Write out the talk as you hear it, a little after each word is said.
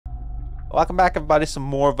Welcome back, everybody. Some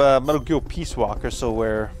more of Metal Gear Peace Walker. So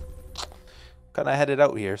we're kind of headed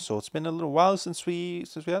out here. So it's been a little while since we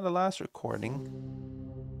had the last recording.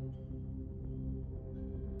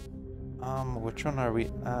 Which one are we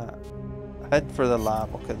at? Head for the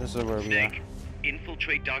lab. Okay, this is where we are.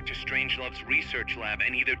 Infiltrate Dr. Strangelove's research lab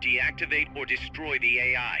and either deactivate or destroy the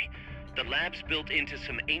AI. The lab's built into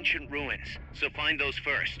some ancient ruins, so find those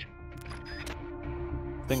first.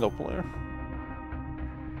 Single player.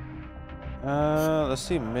 Let's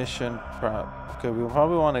see, mission prep. Okay, we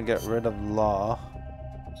probably want to get rid of Law.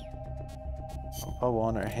 I probably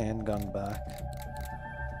want our handgun back.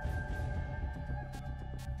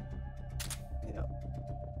 Yep.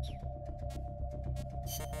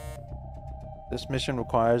 This mission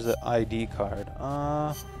requires the ID card.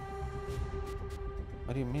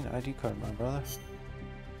 What do you mean ID card, my brother?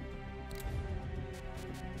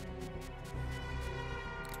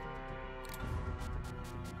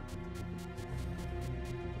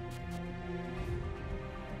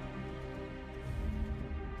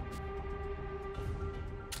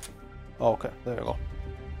 Oh, okay, there you go.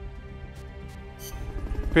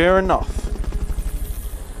 Fair enough.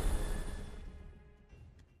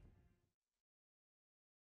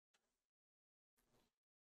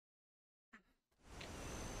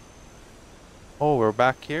 Oh, we're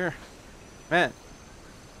back here. Man,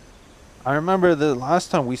 I remember the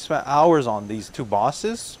last time we spent hours on these two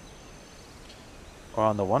bosses. Or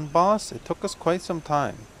on the one boss. It took us quite some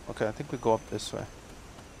time. Okay, I think we go up this way.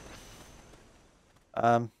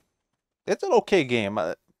 It's an okay game.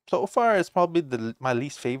 So far, it's probably my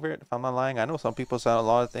least favorite, if I'm not lying. I know some people said a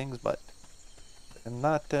lot of things, but I'm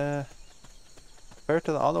not compared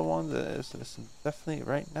to the other ones. It's definitely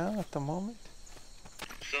right now at the moment.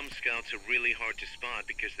 Some scouts are really hard to spot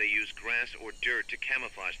because they use grass or dirt to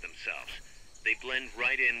camouflage themselves. They blend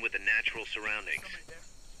right in with the natural surroundings.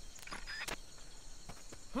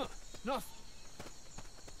 Huh, no.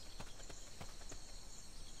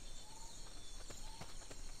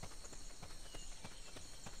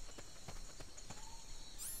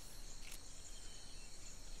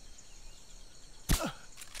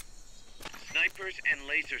 Snipers and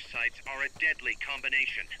laser sights are a deadly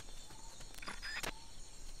combination.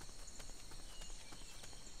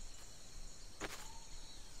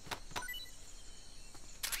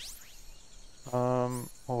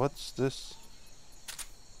 Well, what's this?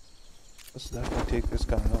 Let's definitely take this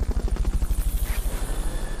guy out.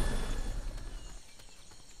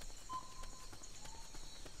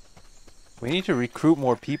 We need to recruit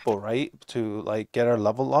more people, right? To like get our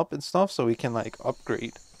level up and stuff so we can like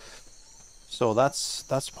upgrade. So that's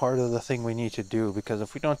part of the thing we need to do, because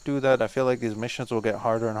if we don't do that, I feel like these missions will get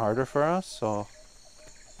harder and harder for us. So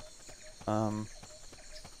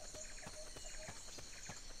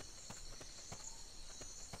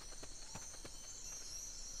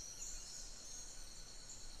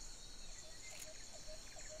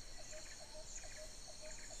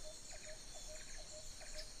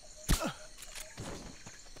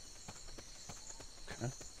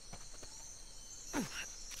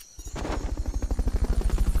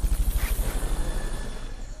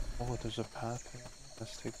there's a path here.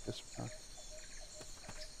 Let's take this path.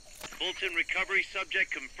 Fulton recovery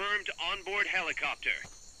subject confirmed onboard helicopter.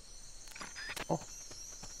 Oh.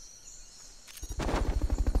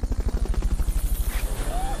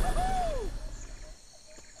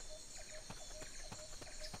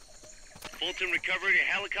 Fulton recovery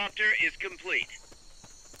helicopter is complete.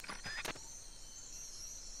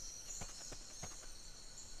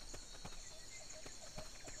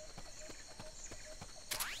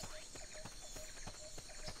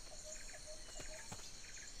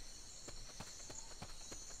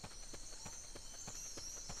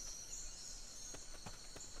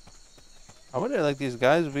 I wonder, like, these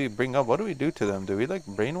guys we bring up, what do we do to them? Do we, like,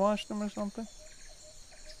 brainwash them or something?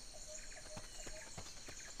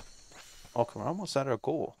 Okay, we're almost at our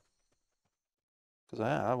goal. Because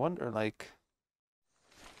I wonder, like...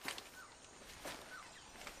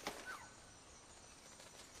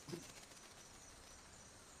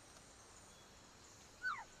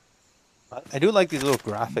 I do like these little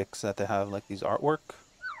graphics that they have, like these artwork.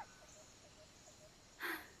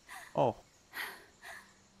 Oh.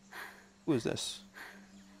 Who is this?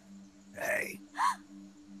 Hey.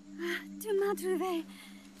 Tu m'as trouvé.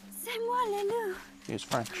 C'est moi le loup. He's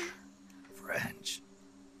French. French.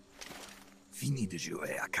 Fini de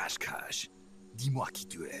jouer à cache-cache. Dis-moi qui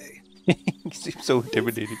tu es. He seems so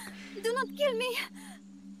intimidating. Do not kill me.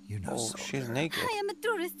 You know Oh, so. she's naked. I am a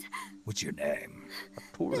tourist. What's your name? A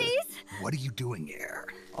tourist. Please. What are you doing here?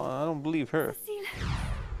 Oh, I don't believe her. Cecile.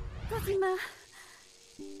 Cosima.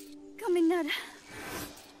 Caminada.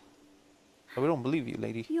 We don't believe you,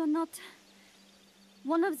 lady. You're not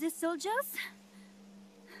one of the soldiers?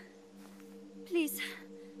 Please,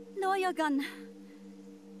 lower your gun.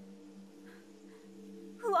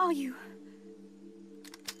 Who are you?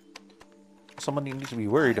 Somebody needs to be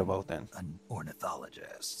worried about then. An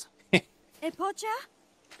ornithologist. A poacher?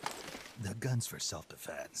 The gun's for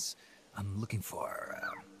self-defense. I'm looking for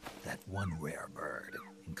that one rare bird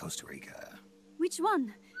in Costa Rica. Which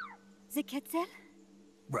one? The quetzal?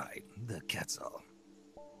 Right, the quetzal.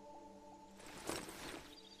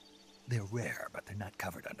 They're rare, but they're not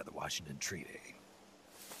covered under the Washington Treaty.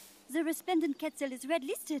 The resplendent quetzal is red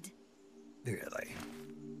listed. Really?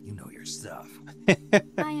 You know your stuff.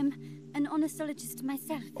 I am an ornithologist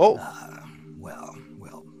myself. Oh, Well,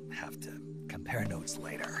 we'll have to compare notes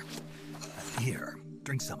later. Here,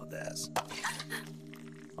 drink some of this.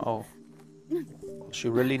 oh. She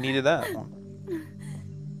really needed that one.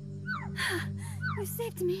 You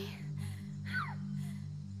saved me.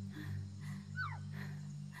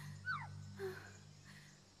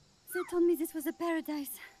 They told me this was a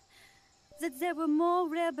paradise. That there were more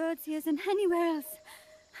rare birds here than anywhere else.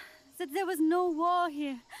 That there was no war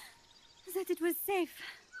here. That it was safe.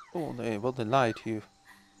 Oh, they lied to you.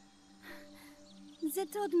 They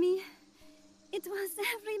told me it was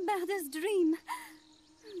every birder's dream.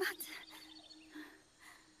 But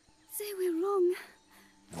they were wrong.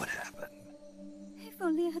 What happened? If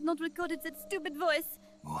only I had not recorded that stupid voice.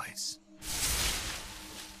 Voice.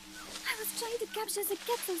 I was trying to capture the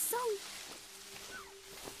quetzal song.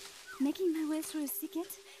 Making my way through a thicket,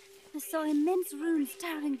 I saw immense runes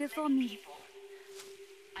towering before me.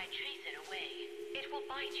 I chase it away. It will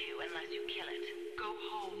bite you unless you kill it. Go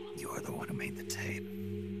home. You're the one who made the tape.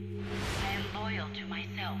 I am loyal to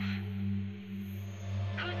myself.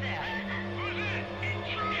 Who's there?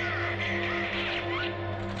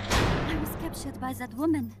 I was captured by that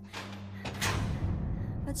woman.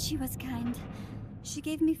 But she was kind. She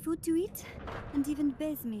gave me food to eat and even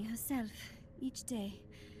bathed me herself each day.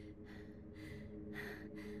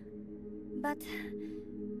 But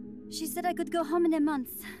she said I could go home in a month.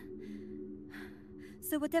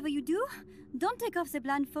 So whatever you do, don't take off the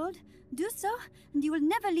blindfold. Do so, and you will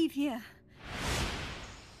never leave here.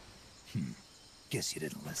 Guess you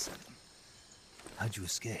didn't listen. How'd you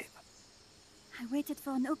escape? I waited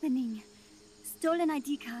for an opening. Stole an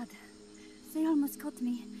ID card. They almost caught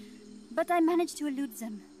me, but I managed to elude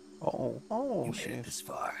them. Oh, You made it shit. this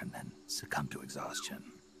far and then succumbed to exhaustion.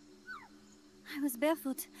 I was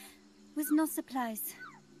barefoot, with no supplies.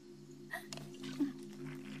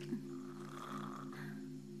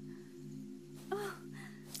 Oh,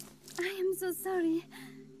 I am so sorry.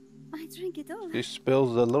 I drank it all. She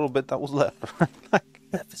spills the little bit that was left.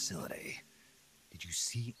 That facility. Did you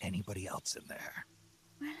see anybody else in there?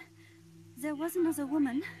 Well, there was another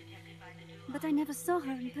woman, but I never saw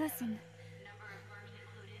her in person.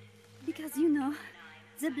 Because, you know,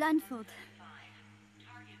 the blindfold.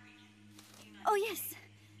 Oh, yes.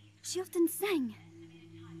 She often sang.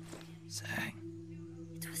 Sang.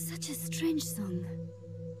 It was such a strange song.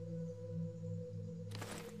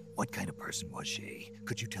 What kind of person was she?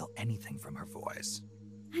 Could you tell anything from her voice?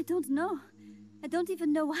 I don't know. I don't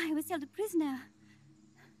even know why I was held a prisoner.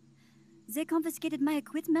 They confiscated my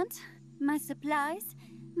equipment, my supplies,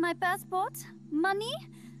 my passport, money,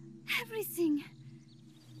 everything.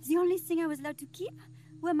 The only thing I was allowed to keep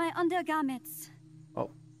were my undergarments. Oh.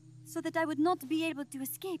 So that I would not be able to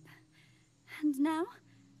escape. And now,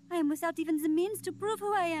 I am without even the means to prove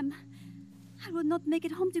who I am. I will not make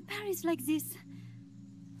it home to Paris like this.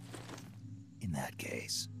 In that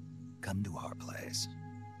case, come to our place.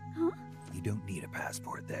 Huh? You don't need a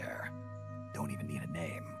passport there. Don't even need a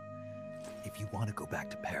name. If you want to go back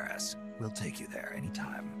to Paris, we'll take you there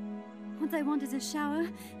anytime. What I want is a shower,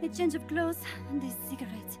 a change of clothes, and a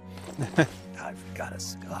cigarette. I've got a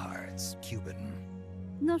cigar. It's Cuban.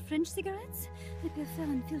 No French cigarettes? I prefer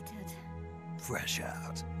unfiltered. Fresh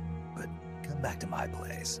out. But come back to my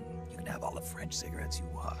place, and you can have all the French cigarettes you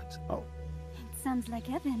want. Oh. It sounds like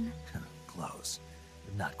heaven. Close,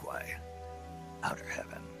 but not quite. Outer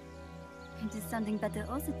heaven. It is sounding better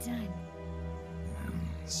all the time.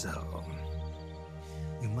 So,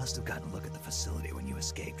 you must have gotten a look at the facility when you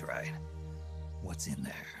escaped, right? What's in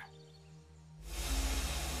there?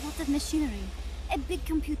 Lots of machinery. A big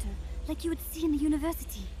computer, like you would see in a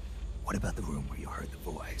university. What about the room where you heard the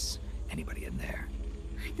voice? Anybody in there?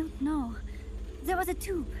 I don't know. There was a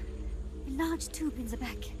tube. A large tube in the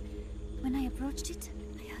back. When I approached it,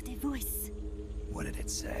 I heard a voice. What did it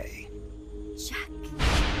say? Jack.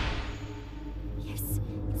 Yes,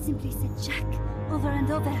 it simply said Jack over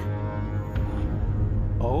and over.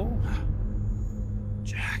 Oh?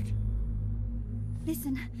 Jack.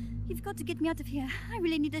 Listen, you've got to get me out of here. I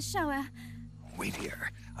really need a shower. Wait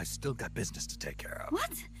here. I still got business to take care of.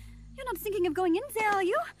 What? You're not thinking of going in there, are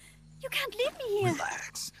you? You can't leave me here.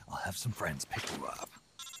 Relax. I'll have some friends pick you up.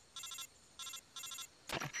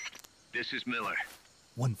 This is Miller.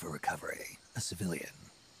 One for recovery. A civilian.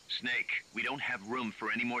 Snake, we don't have room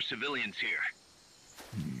for any more civilians here.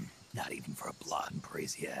 Not even for a blonde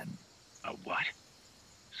Parisienne. A what?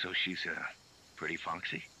 So she's, pretty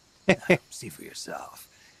foxy? Now, see for yourself.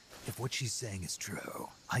 If what she's saying is true,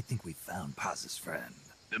 I think we've found Paz's friend.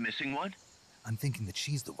 The missing one? I'm thinking that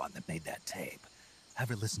she's the one that made that tape. Have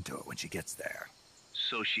her listen to it when she gets there.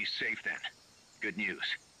 So she's safe then. Good news.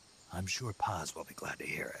 I'm sure Paz will be glad to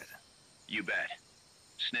hear it. You bet.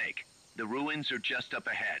 Snake, the ruins are just up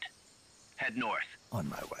ahead. Head north. On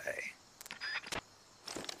my way.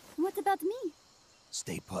 What about me?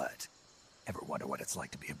 Stay put. Ever wonder what it's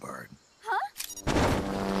like to be a bird?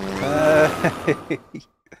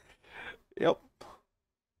 Yep.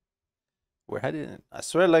 We're headed in. I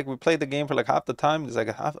swear, like, we played the game for like half the time. There's like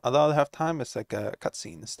the other half time, it's like a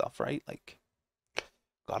cutscene and stuff, right? Like,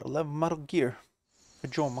 gotta love Metal Gear.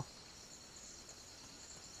 Pajama.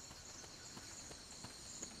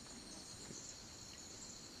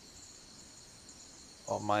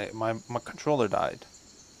 Oh, my controller died.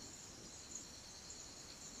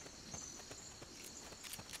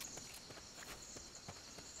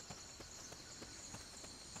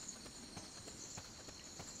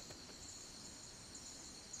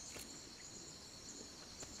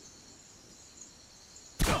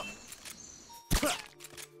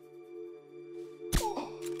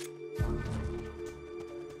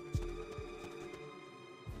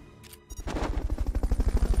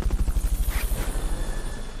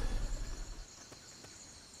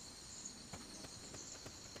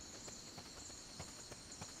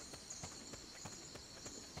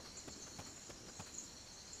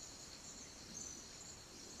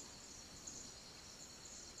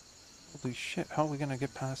 Holy shit, how are we gonna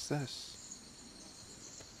get past this?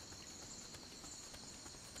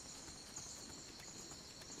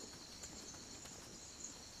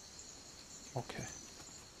 Okay.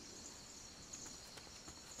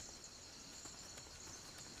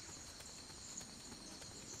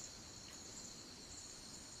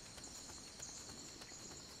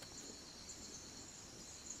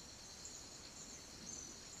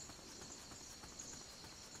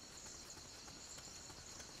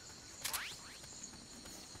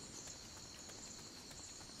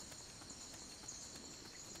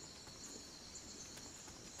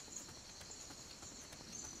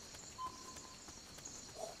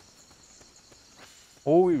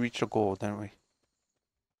 Oh, we reached a goal, didn't we?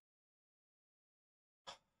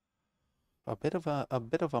 A bit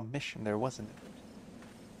of a mission there, wasn't it?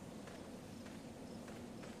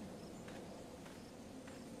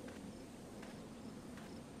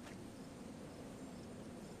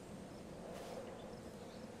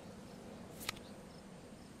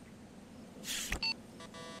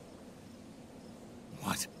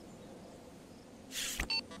 What?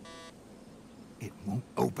 It won't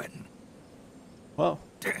open. Well,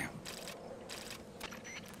 Damn.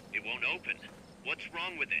 It won't open. What's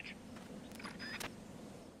wrong with it?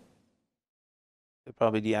 they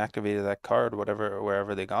probably deactivated that card,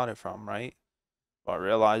 wherever they got it from, right? Or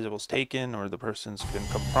realized it was taken, or the person's been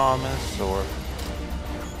compromised, or...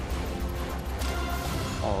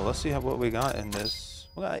 Oh, let's see what we got in this.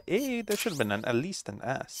 We got A. There should have been at least an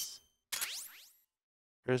S.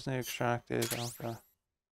 Prisoner extracted. Okay.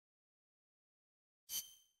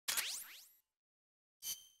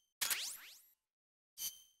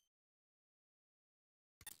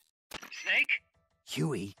 Snake?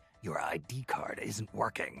 Huey, your ID card isn't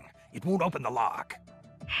working. It won't open the lock.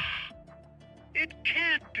 It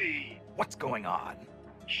can't be. What's going on?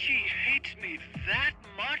 She hates me that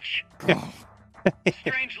much?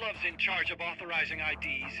 Strangelove's in charge of authorizing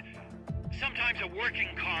IDs. Sometimes a working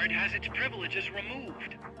card has its privileges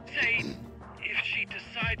removed. Say, if she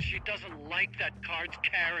decides she doesn't like that card's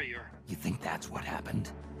carrier. You think that's what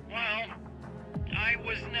happened? Well, I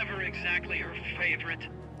was never exactly her favorite.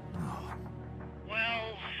 Oh,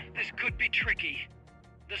 Well, this could be tricky.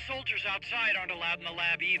 The soldiers outside aren't allowed in the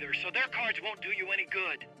lab either, so their cards won't do you any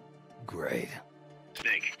good. great.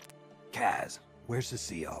 Snake, Kaz, where's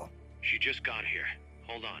Cecile? she just got here.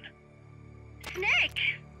 Hold on. Snake!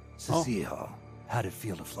 Cecile, how'd it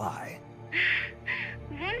feel to fly?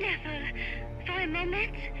 Wonderful. For a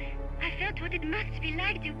moment, I felt what it must be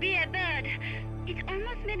like to be a bird. It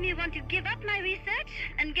almost made me want to give up my research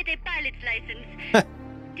and get a pilot's license.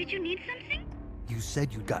 Did you need something? You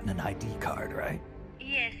said you'd gotten an ID card, right?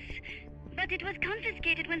 Yes, but it was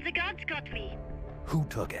confiscated when the guards got me. Who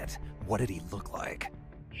took it? What did he look like?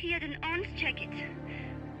 He had an orange jacket.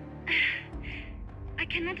 I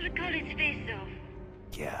cannot recall his face, though.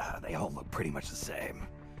 Yeah, they all look pretty much the same.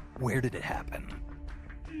 Where did it happen?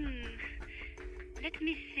 Let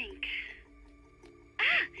me think.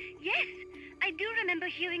 Ah, yes! I do remember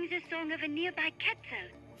hearing the song of a nearby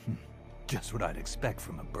quetzal. Just what I'd expect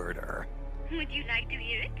from a birder. Would you like to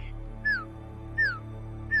hear it?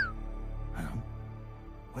 Huh?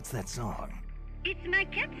 What's that song? It's my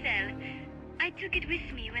quetzal. I took it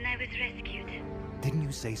with me when I was rescued. Didn't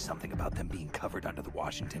you say something about them being covered under the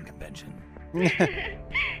Washington Convention?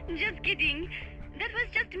 Just kidding. That was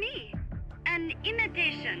just me. An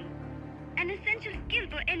imitation. An essential skill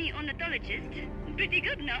for any ornithologist. Pretty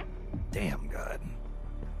good, no? Damn good.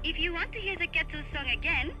 If you want to hear the quetzal song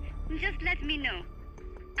again, just let me know.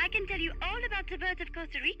 I can tell you all about the birds of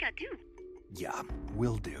Costa Rica, too. Yeah,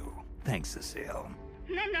 will do. Thanks, Cecile.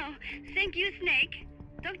 No. Thank you, Snake.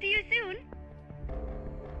 Talk to you soon.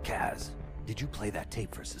 Kaz, did you play that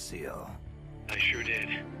tape for Cecile? I sure did.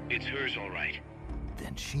 It's hers, all right.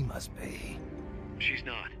 Then she must be... She's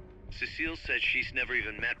not. Cecile says she's never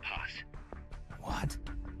even met Paz. What?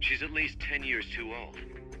 She's at least 10 years too old.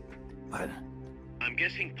 But... I'm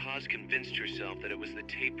guessing Paz convinced herself that it was the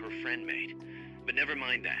tape her friend made. But never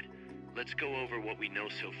mind that. Let's go over what we know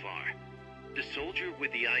so far. The soldier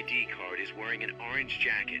with the ID card is wearing an orange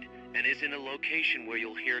jacket and is in a location where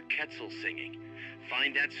you'll hear Quetzal singing.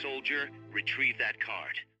 Find that soldier, retrieve that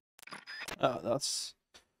card. Oh, that's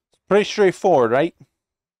pretty straightforward, right?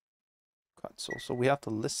 So we have to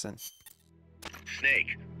listen.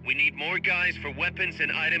 Snake, we need more guys for weapons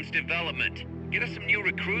and items development. Get us some new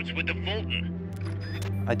recruits with the Fulton.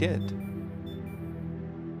 I did.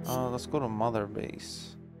 Let's go to Mother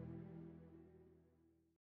Base.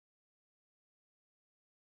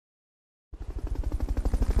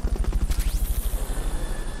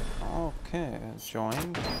 Okay,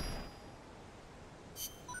 joined.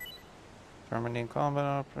 Terminating combat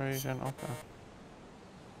operation, okay.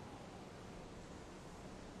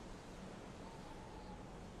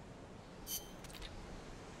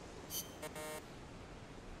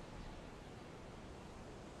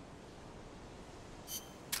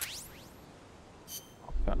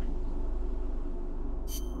 Okay.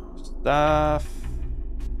 Staff.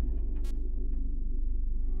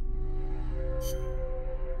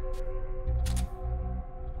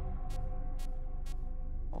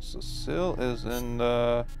 Cecile is in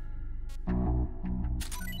the...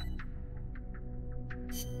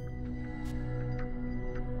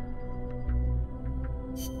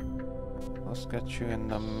 Let's get you in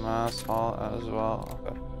the mass hall as well.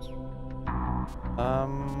 Okay.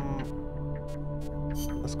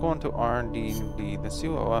 Let's go into R&D. Let's see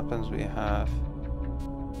what weapons we have.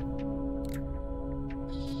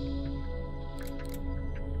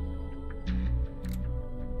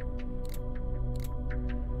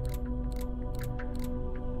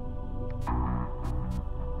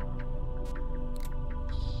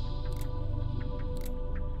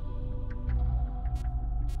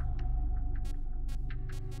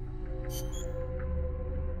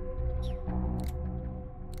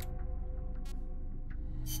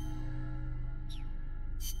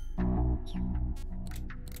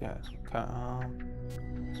 Yes, okay.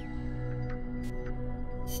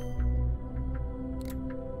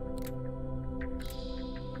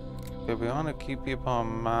 Okay, we want to keep people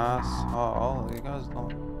on mass hall. You guys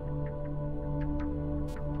don't.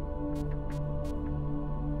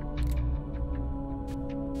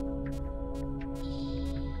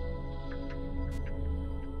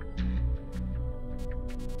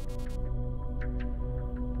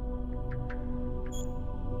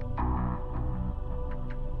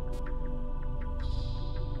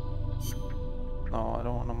 No, I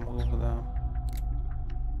don't want to move them.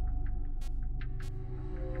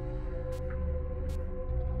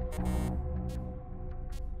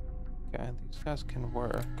 Okay, these guys can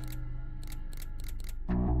work.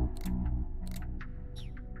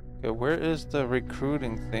 Okay, where is the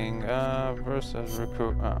recruiting thing? Versus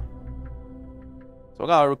recruit. So I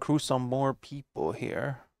gotta recruit some more people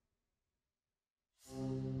here.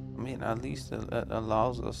 I mean, at least it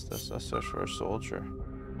allows us to search for a soldier.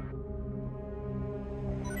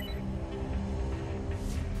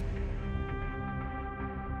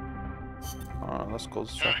 Let's go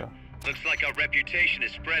check out. Looks like our reputation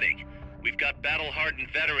is spreading. We've got battle-hardened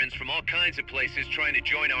veterans from all kinds of places trying to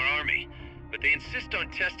join our army. But they insist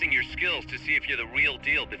on testing your skills to see if you're the real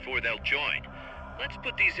deal before they'll join. Let's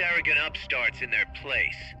put these arrogant upstarts in their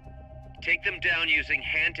place. Take them down using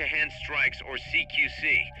hand-to-hand strikes or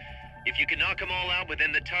CQC. If you can knock them all out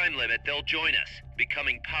within the time limit, they'll join us,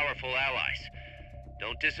 becoming powerful allies.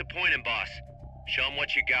 Don't disappoint him, boss. Show him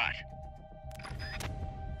what you got.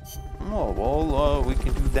 Oh, well, we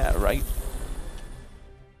can do that, right?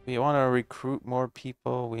 We want to recruit more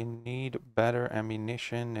people. We need better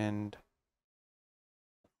ammunition and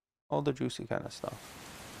all the juicy kind of stuff.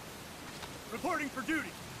 Reporting for duty.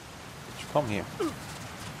 Come here.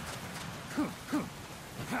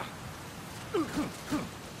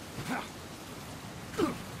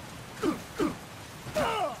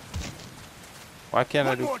 Why can't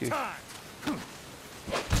I do One more Q? time.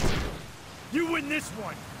 You win this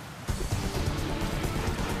one.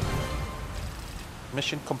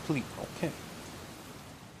 Mission complete. Okay.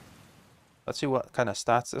 Let's see what kind of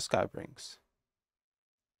stats this guy brings.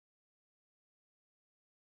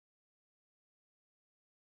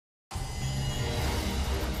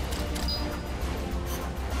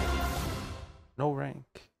 No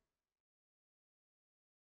rank.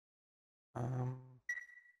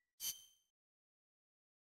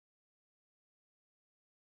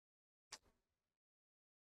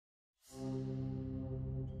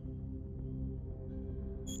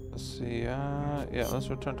 Let's see, yeah, let's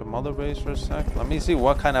return to Mother Base for a sec. Let me see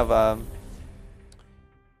what kind of,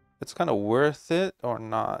 it's kind of worth it or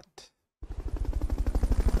not.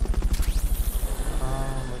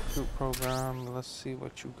 Recruit program, let's see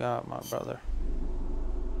what you got, my brother.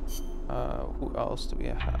 Who else do we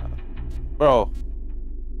have? Bro,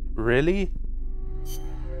 really?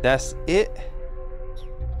 That's it?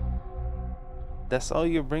 That's all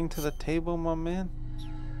you bring to the table, my man?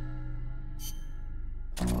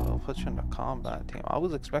 I'll put you in the combat team. I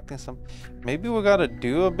was expecting some. Maybe we gotta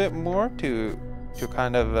do a bit more to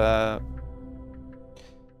kind of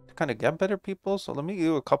get better people. So let me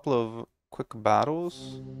do a couple of quick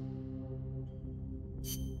battles.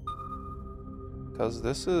 Cause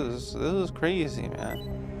this is crazy,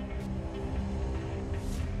 man.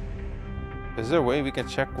 Is there a way we can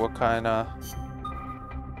check what kind of?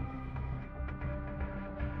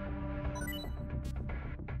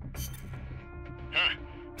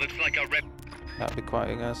 Looks like a rep. Not be quiet.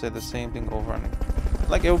 You're gonna say the same thing over and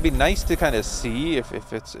like it would be nice to kind of see if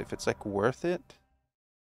it's like worth it.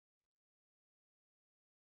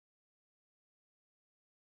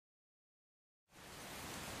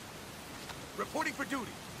 Reporting for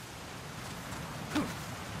duty.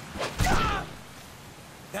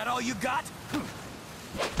 That all you got?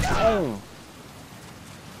 Oh.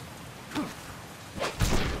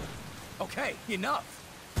 Okay, enough.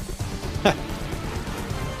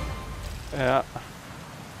 Yeah.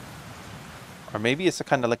 Or maybe it's a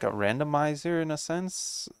kind of like a randomizer in a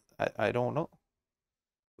sense. I don't know.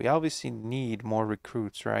 We obviously need more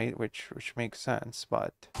recruits, right? Which makes sense,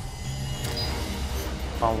 but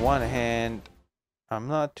on one hand, I'm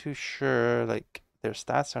not too sure like their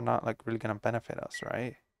stats are not like really gonna benefit us,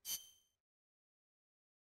 right?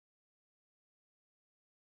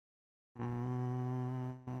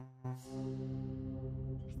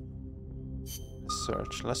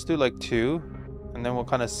 Search. Let's do like 2, and then we'll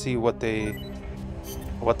kind of see what they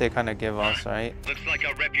kind of give us, right? Looks like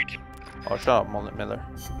a reputation. Oh, shut up, Mullet Miller.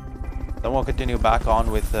 Then we'll continue back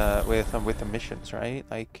on with the missions, right?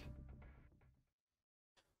 Like,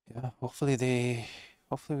 yeah. Hopefully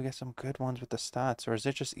we get some good ones with the stats, or is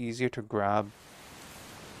it just easier to grab?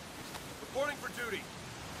 Reporting for duty.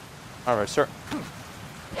 All right, sir.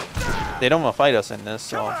 They don't want to fight us in this,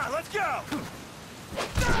 so. Come on, let's go.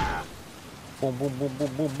 Boom, boom, boom,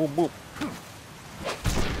 boom, boom, boom, boom.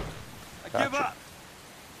 I give up.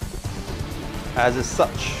 As is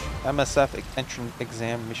such, MSF entrance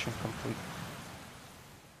exam mission complete.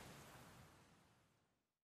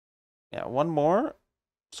 Yeah, one more.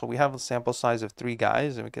 So we have a sample size of 3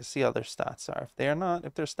 guys, and we can see how their stats are.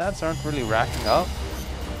 If their stats aren't really racking up,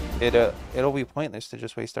 it'll be pointless to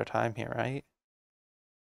just waste our time here, right?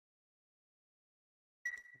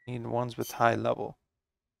 Need ones with high level.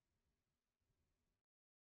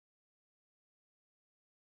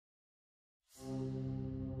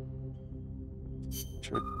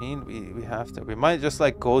 Should mean we have to. We might just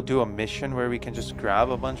like go do a mission where we can just grab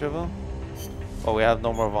a bunch of them. But we have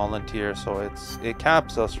no more volunteers, so it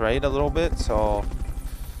caps us, right, a little bit. So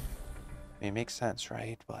it makes sense,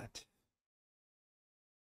 right? But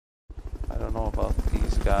I don't know about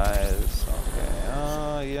these guys. Okay.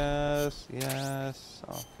 Oh yes, yes.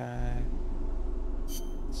 Okay.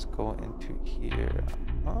 Let's go into here.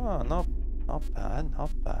 Oh, not bad,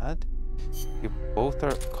 not bad. You both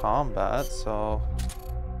are combat, so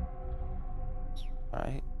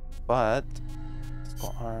right. But let's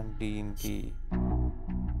go R&D and D.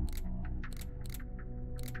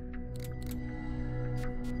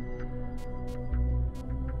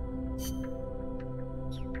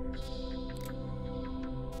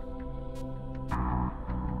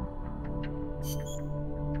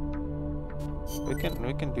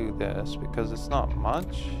 we can do this because it's not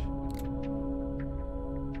much.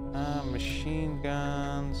 Machine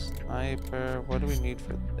guns, sniper. What do we need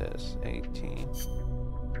for this? 18.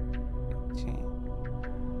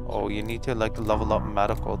 18. Oh, you need to like level up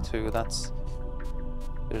medical too.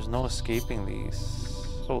 There's no escaping these.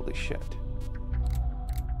 Holy shit.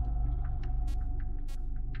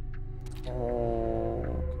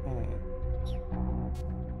 Okay.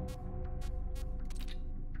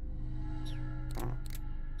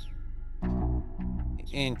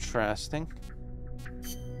 Interesting.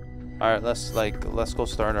 Alright, let's go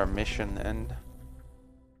start our mission, and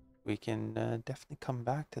we can definitely come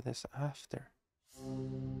back to this after.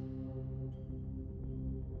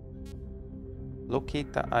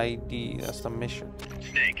 Locate the ID, that's the mission.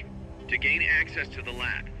 Snake, to gain access to the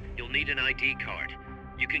lab, you'll need an ID card.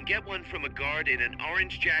 You can get one from a guard in an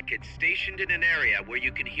orange jacket stationed in an area where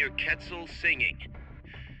you can hear Quetzal singing.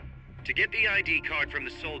 To get the ID card from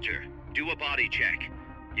the soldier, do a body check.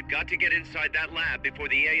 You've got to get inside that lab before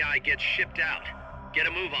the AI gets shipped out. Get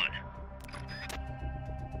a move on.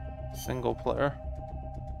 Single player.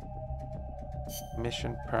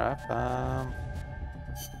 Mission prep. I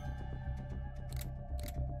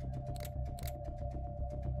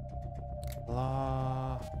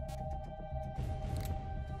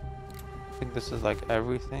think this is like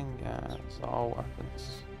everything. Yeah, it's all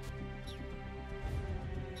weapons.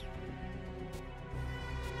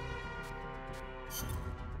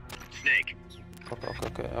 Snake.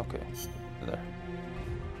 Okay. There.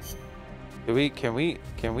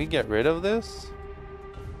 Can we get rid of this?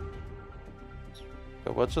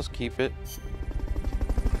 Okay, let's just keep it.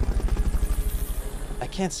 I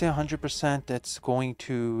can't say 100% it's going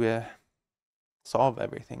to solve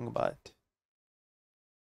everything, but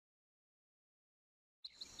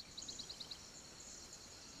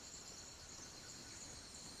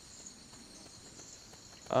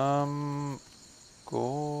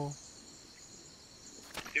go.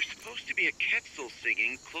 There's supposed to be a Quetzal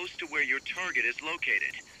singing close to where your target is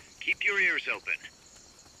located. Keep your ears open.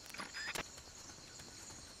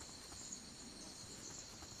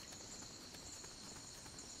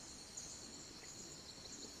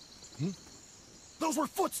 Those were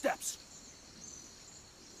footsteps!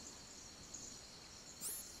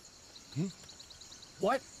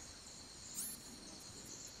 What?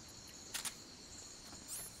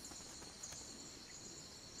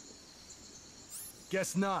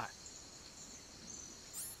 Guess not.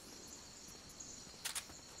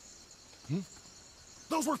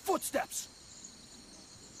 Those were footsteps!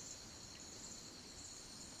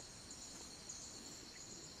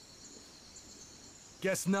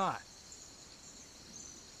 Guess not.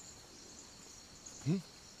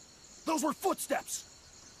 Those were footsteps!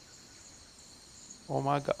 Oh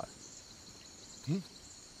my god.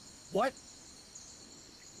 What?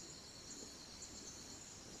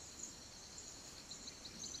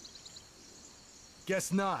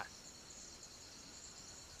 Guess not.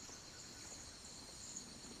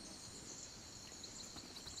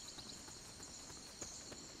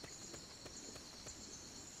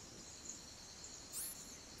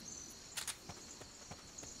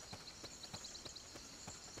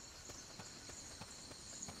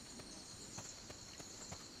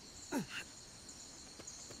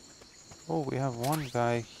 Oh, we have one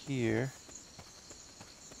guy here.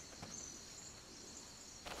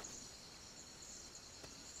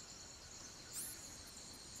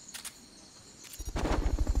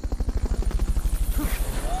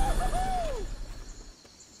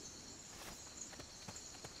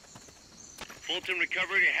 Fulton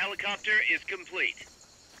recovery helicopter is complete.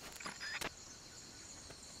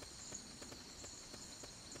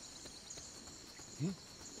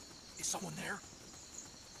 Is someone there?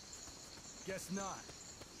 Guess not.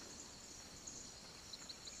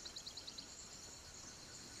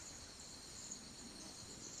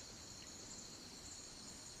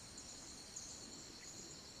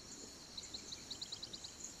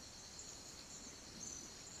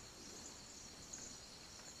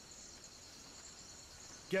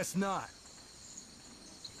 Guess not.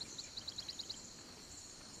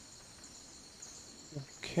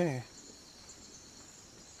 Okay.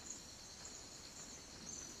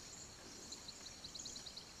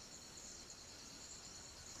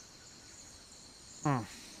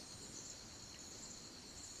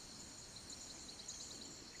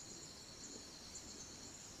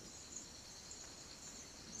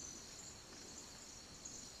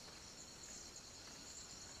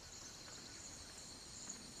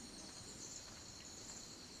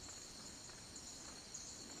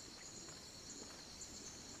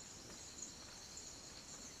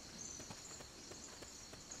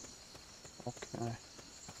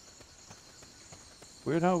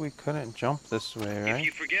 Weird how we couldn't jump this way, If right?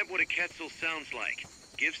 you forget what a Quetzal sounds like,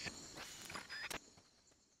 give...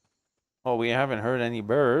 Well, we haven't heard any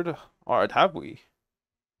bird. Or have we?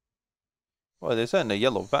 Well, they said in the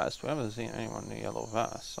yellow vest. We haven't seen anyone in the yellow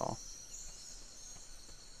vest, so...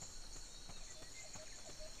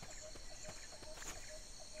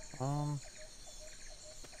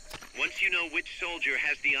 Once you know which soldier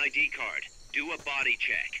has the ID card, do a body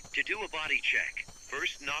check. To do a body check,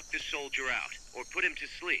 first knock the soldier out, or put him to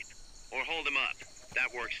sleep, or hold him up.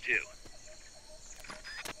 That works too.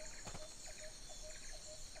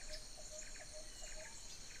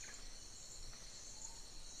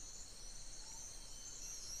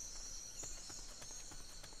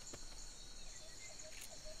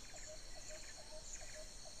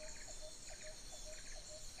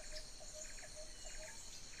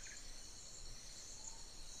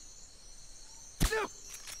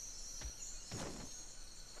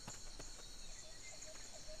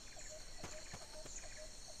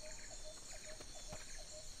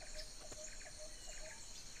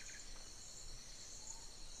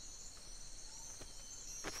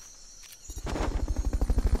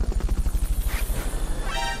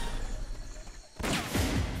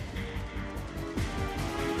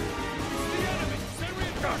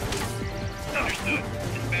 Understood.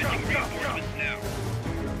 Dispatching reinforcements now.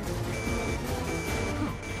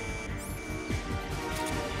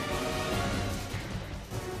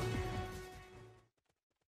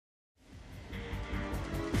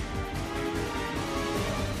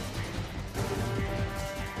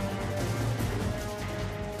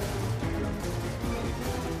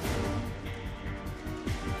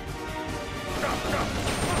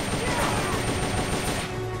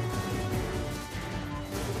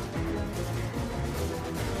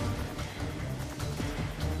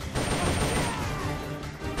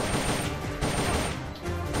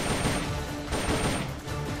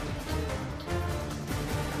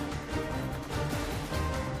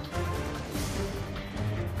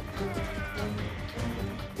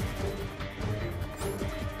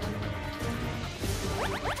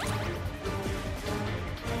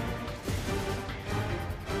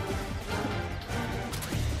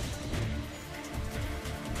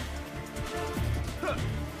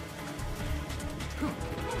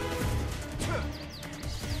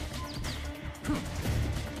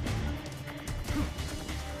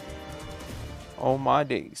 Oh my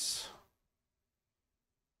days.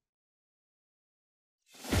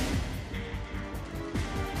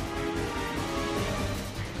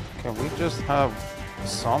 Can we just have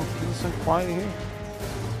some peace and quiet here?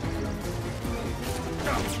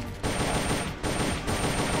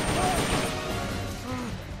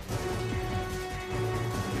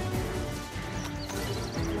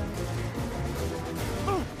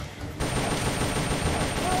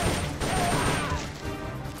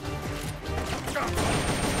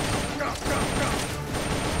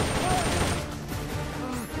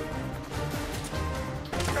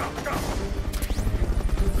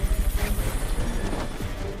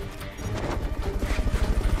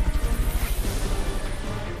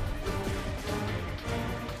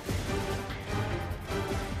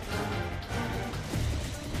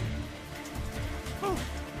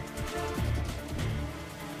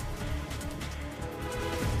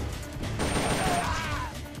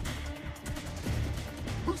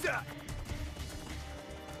 Who's that?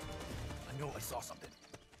 I know I saw something.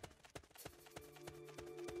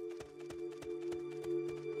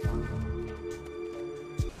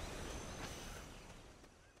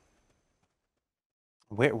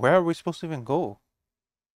 Where are we supposed to even go?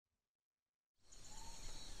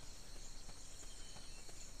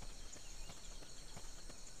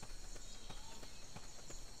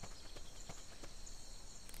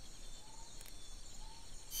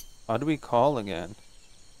 How do we call again?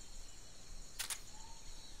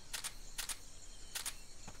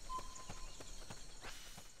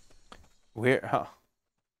 Where? Huh?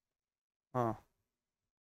 Huh.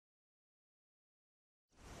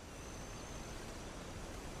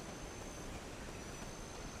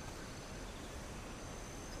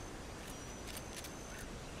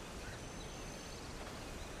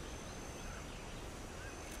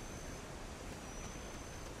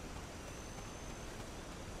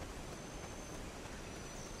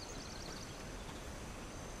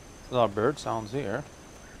 A lot of bird sounds here.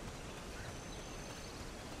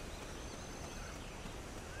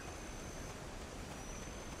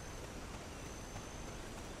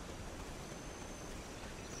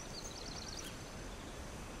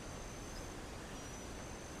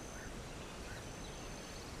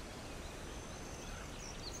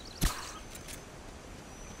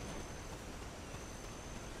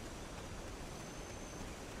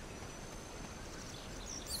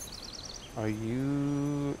 Are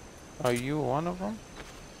you one of them?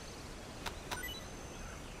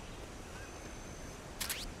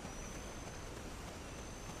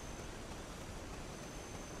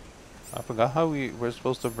 I forgot how we're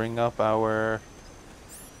supposed to bring up our...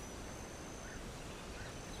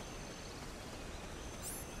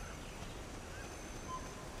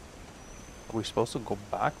 Are we supposed to go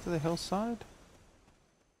back to the hillside?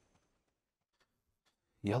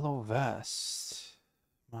 Yellow vest.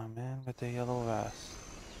 My man with the yellow vest.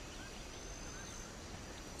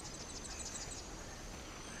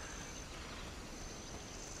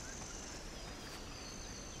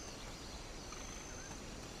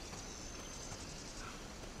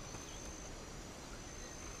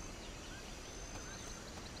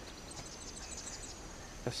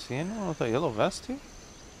 I see anyone with a yellow vest here?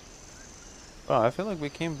 Oh, I feel like we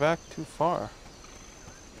came back too far.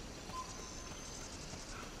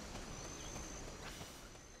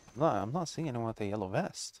 No, I'm not seeing anyone with a yellow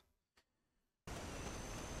vest.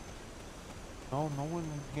 No, no one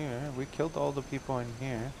in here. We killed all the people in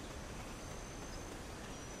here.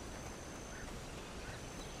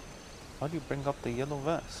 How do you bring up the yellow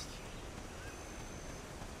vest?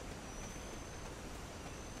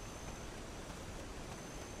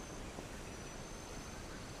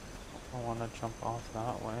 I don't want to jump off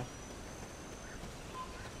that way.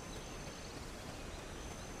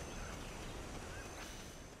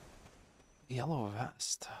 Yellow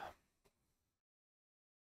vest.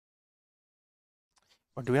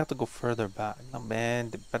 Or do we have to go further back? No, man,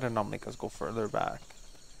 they better not make us go further back.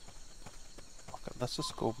 Okay, let's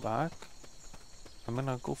just go back. I'm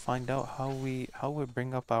gonna go find out how we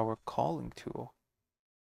bring up our calling tool.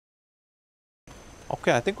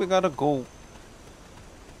 Okay, I think we gotta go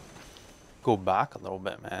back a little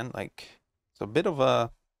bit, man. Like, it's a bit of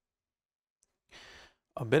a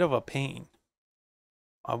pain.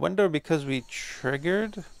 I wonder, because we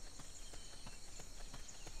triggered.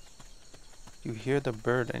 Do you hear the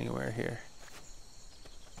bird anywhere here?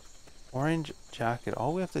 Orange jacket.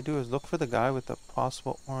 All we have to do is look for the guy with the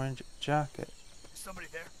possible orange jacket. Is somebody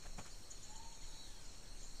there?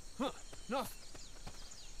 Huh? No.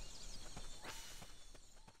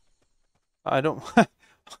 I don't...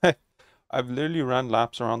 I've literally run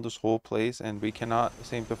laps around this whole place and we cannot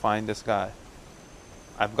seem to find this guy.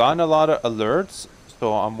 I've gotten a lot of alerts,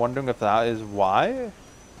 so I'm wondering if that is why?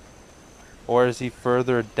 Or is he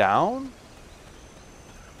further down?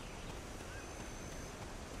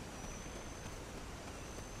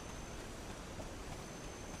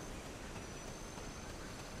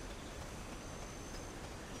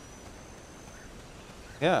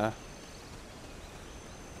 Yeah.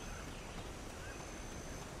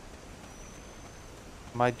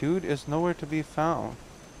 My dude is nowhere to be found.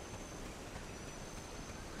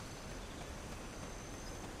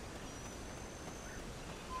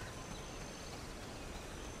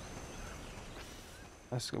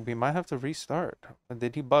 We might have to restart.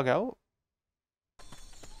 Did he bug out?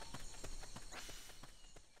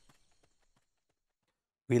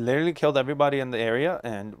 We literally killed everybody in the area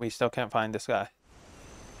and we still can't find this guy.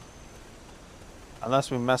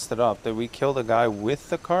 Unless we messed it up. Did we kill the guy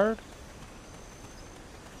with the card?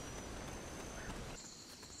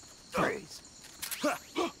 Freeze.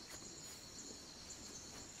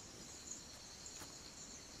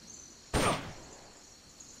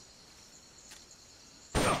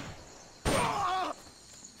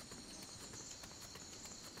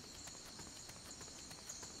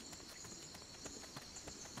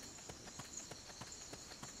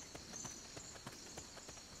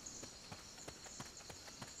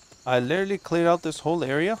 I literally cleared out this whole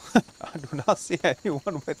area. I do not see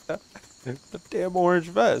anyone with the damn orange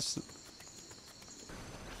vest.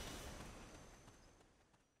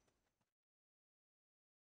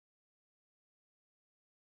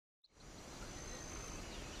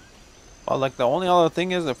 Well, like, the only other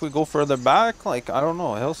thing is if we go further back, like, I don't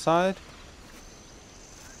know, hillside.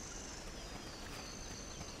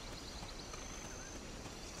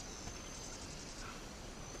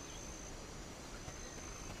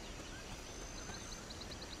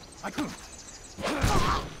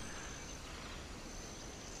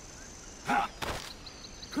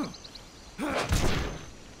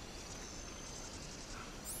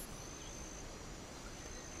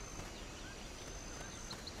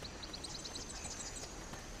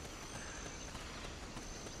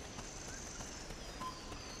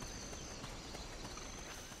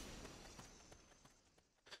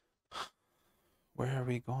 Where are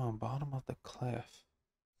we going? Bottom of the cliff.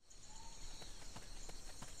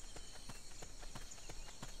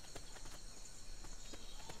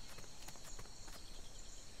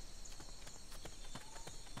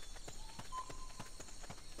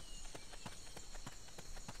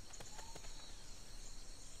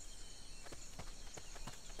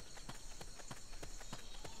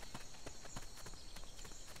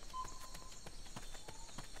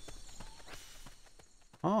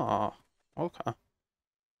 Oh, okay.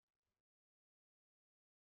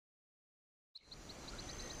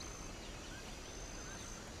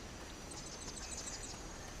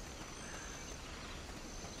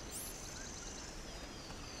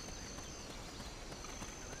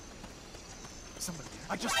 Somebody there.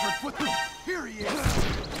 I just heard footsteps. Here he is.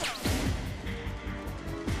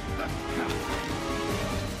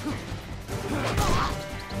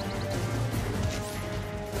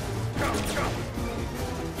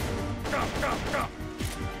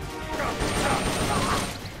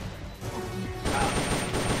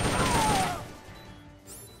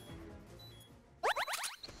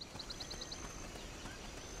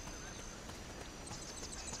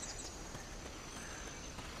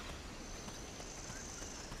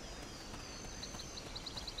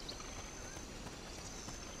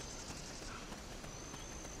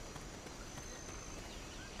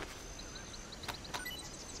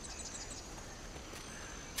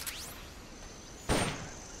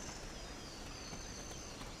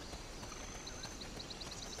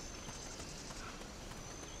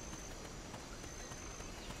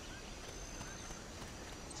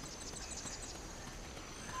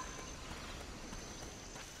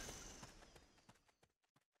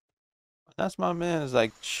 That's my man is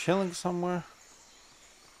like chilling somewhere.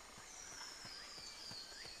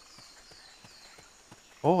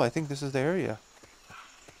 Oh, I think this is the area.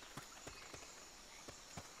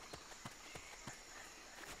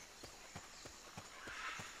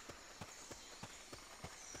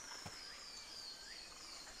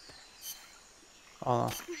 Oh,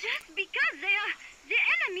 Just because they are the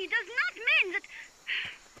enemy does not mean that...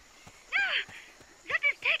 that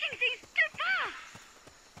is taking things too far.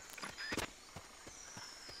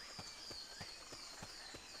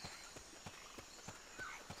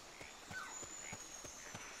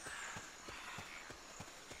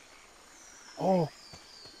 oh.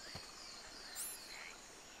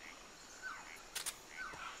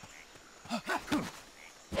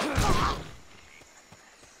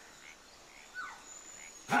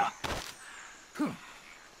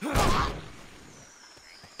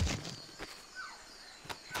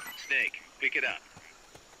 Snake, pick it up.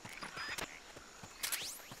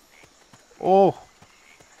 Oh.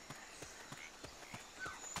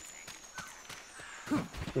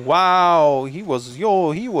 Wow, he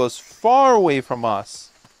was far away from us.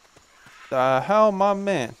 The hell, my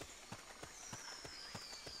man.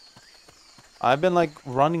 I've been like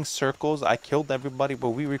running circles. I killed everybody, but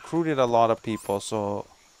we recruited a lot of people. So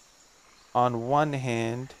on one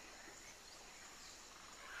hand,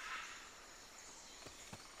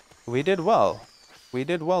 we did well. We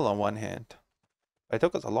did well on one hand. It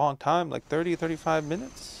took us a long time, like 30, 35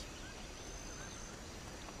 minutes.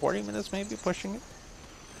 40 minutes maybe, pushing it.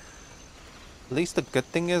 At least the good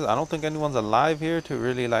thing is, I don't think anyone's alive here to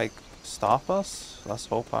really like stop us. Let's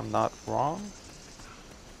hope I'm not wrong.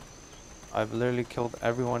 I've literally killed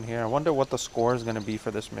everyone here. I wonder what the score is going to be for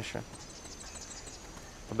this mission.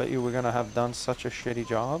 I bet you we're going to have done such a shitty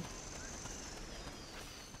job.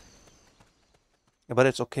 But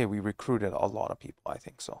it's okay, we recruited a lot of people, I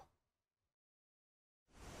think so.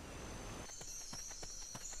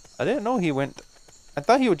 I didn't know he went... I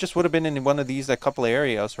thought he would have been in one of these, like, couple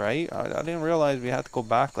areas, right? I didn't realize we had to go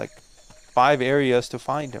back, like, 5 areas to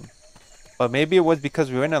find him. But maybe it was because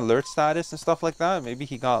we were in alert status and stuff like that. Maybe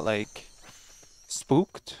he got, like,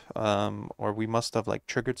 spooked. Or we must have, like,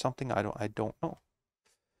 triggered something. I don't know.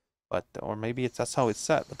 But, or maybe that's how it's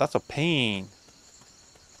set. But that's a pain.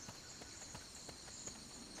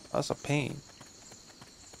 That's a pain.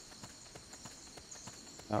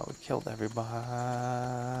 Oh, we killed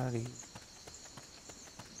everybody.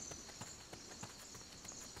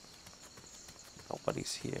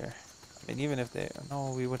 Nobody's here. I mean, even if they...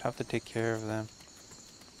 No, we would have to take care of them.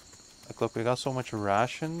 Like, look, we got so much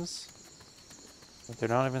rations. But they're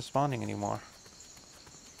not even spawning anymore.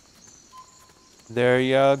 There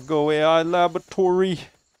you go, AI laboratory.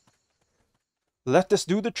 Let us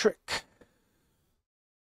do the trick.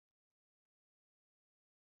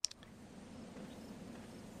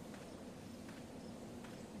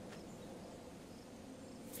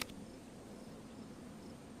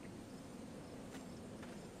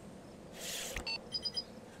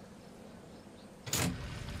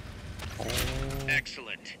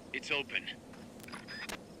 Excellent. It's open.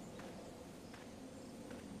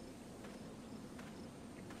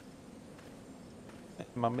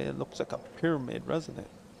 My man looks like a pyramid resident.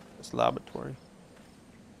 This laboratory.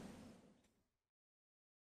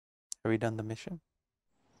 Have we done the mission?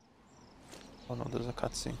 Oh no, there's a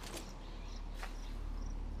cutscene.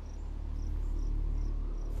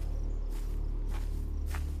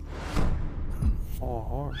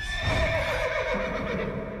 Oh,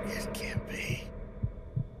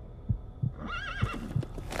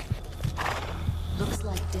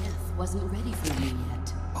 wasn't ready for you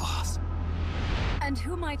yet. Boss, And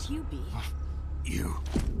who might you be? you.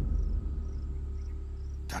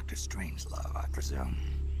 Dr. Strangelove, I presume.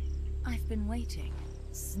 I've been waiting,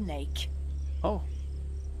 Snake. Oh,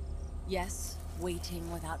 Yes,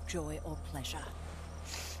 waiting without joy or pleasure.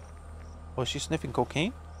 was she sniffing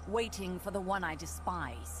cocaine? Waiting for the one I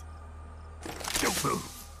despise. Don't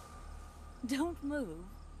move. Don't move.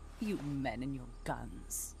 You men and your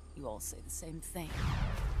guns. You all say the same thing.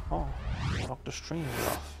 Oh, Dr.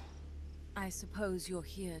 Strangelove. I suppose you're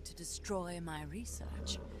here to destroy my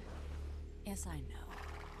research. Yes, I know.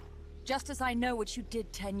 Just as I know what you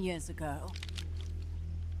did 10 years ago.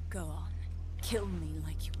 Go on. Kill me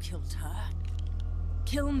like you killed her.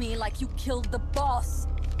 Kill me like you killed the boss.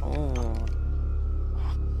 Oh,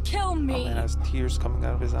 Kill my me! man has tears coming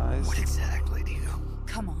out of his eyes. What exactly do you...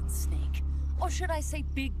 Come on, Snake. Or should I say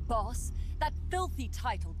Big Boss? That filthy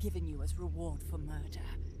title given you as reward for murder.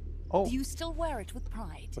 Oh, Do you still wear it with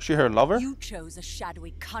pride? was she her lover? You chose a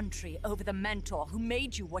shadowy country over the mentor who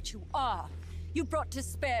made you what you are. You brought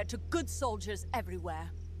despair to good soldiers everywhere.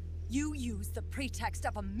 You used the pretext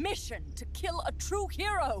of a mission to kill a true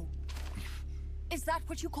hero. Is that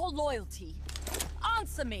what you call loyalty?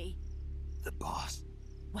 Answer me! The boss.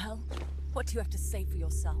 Well, what do you have to say for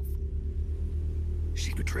yourself?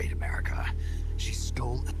 She betrayed America. She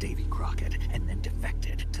stole a Davy Crockett and then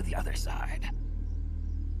defected to the other side.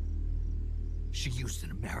 She used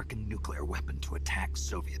an American nuclear weapon to attack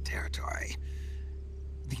Soviet territory.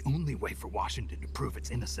 The only way for Washington to prove its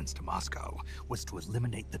innocence to Moscow was to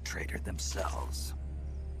eliminate the traitor themselves.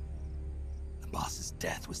 The boss's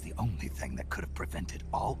death was the only thing that could have prevented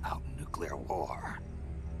all-out nuclear war.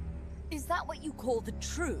 Is that what you call the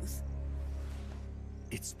truth?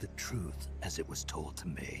 It's the truth as it was told to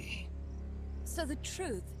me. So the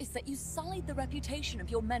truth is that you sullied the reputation of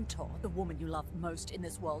your mentor, the woman you loved most in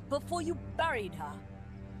this world, before you buried her.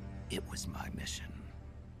 It was my mission.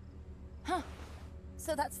 Huh.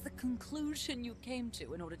 So that's the conclusion you came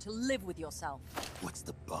to in order to live with yourself. What's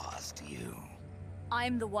the boss to you?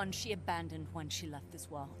 I'm the one she abandoned when she left this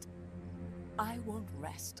world. I won't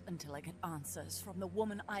rest until I get answers from the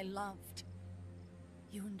woman I loved.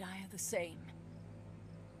 You and I are the same.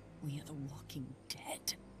 We are the walking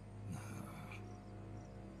dead.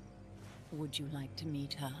 Would you like to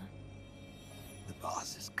meet her? The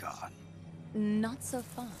boss is gone. Not so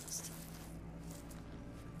fast.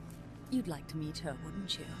 You'd like to meet her,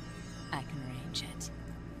 wouldn't you? I can arrange it.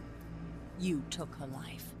 You took her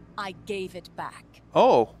life. I gave it back.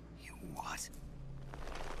 Oh, You what?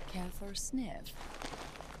 Care for a sniff?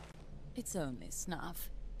 It's only snuff.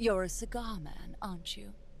 You're a cigar man, aren't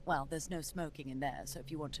you? Well, there's no smoking in there, so if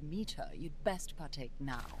you want to meet her, you'd best partake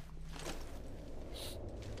now.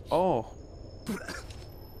 oh.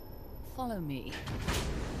 Follow me.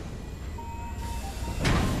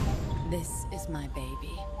 This is my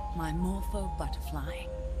baby, my morpho butterfly.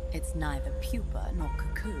 It's neither pupa nor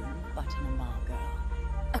cocoon, but an imago.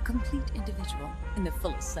 A complete individual, in the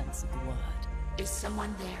fullest sense of the word. Is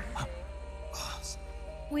someone there? Boss.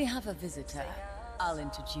 We have a visitor. I'll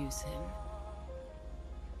introduce him.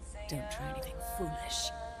 Don't try anything foolish.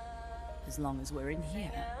 As long as we're in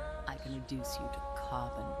here, I can reduce you to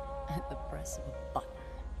carbon at the press of a button.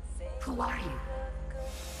 Who are you?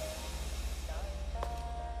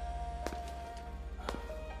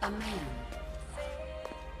 A man.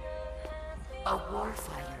 A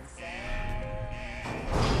warfighter.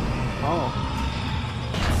 Oh,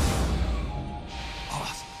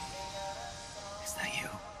 Boss. Is that you?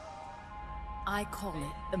 I call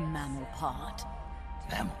it the mammal pod.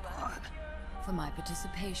 Mammal pod. For my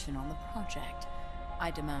participation on the project, I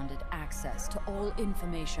demanded access to all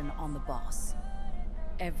information on the boss.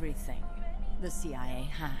 Everything the CIA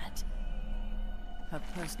had. Her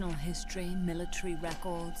personal history, military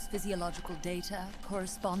records, physiological data,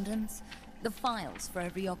 correspondence, the files for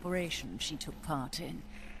every operation she took part in,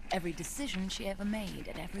 every decision she ever made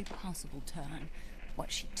at every possible turn,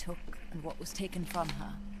 what she took and what was taken from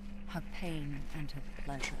her, her pain and her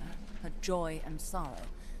pleasure, her joy and sorrow,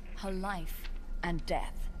 her life and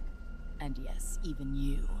death, and yes, even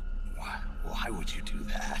you. Why would you do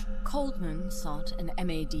that? Coldman sought an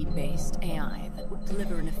MAD-based AI that would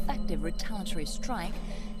deliver an effective retaliatory strike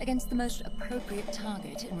against the most appropriate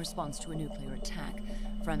target in response to a nuclear attack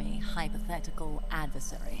from a hypothetical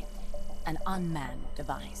adversary. An unmanned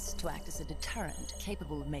device to act as a deterrent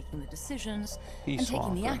capable of making the decisions and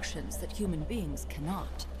taking the actions that human beings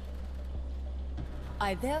cannot.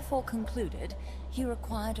 I therefore concluded he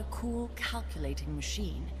required a cool, calculating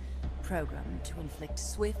machine programmed to inflict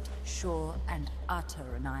swift, sure, and utter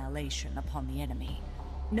annihilation upon the enemy.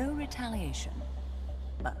 No retaliation.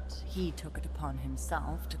 but he took it upon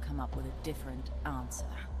himself to come up with a different answer.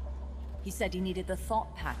 He said he needed the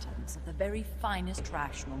thought patterns of the very finest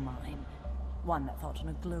rational mind, one that thought on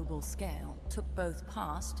a global scale, took both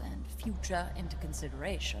past and future into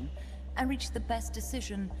consideration, and reached the best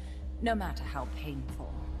decision, no matter how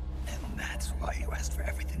painful. And that's why you asked for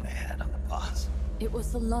everything they had on the boss. It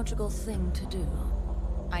was the logical thing to do.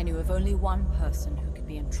 I knew of only one person who could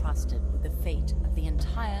be entrusted with the fate of the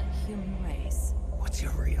entire human race. What's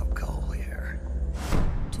your real goal here?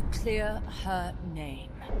 To clear her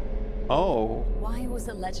name. Oh. Why was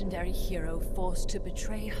a legendary hero forced to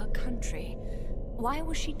betray her country? Why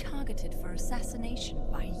was she targeted for assassination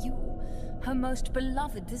by you, her most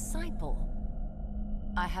beloved disciple?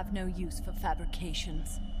 I have no use for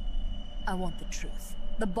fabrications. I want the truth.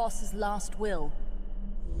 The boss's last will.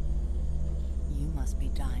 You must be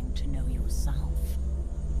dying to know yourself.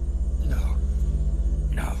 No.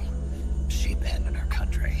 No. She abandoned her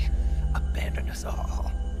country. Abandoned us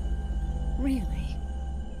all. Really?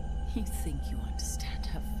 You think you understand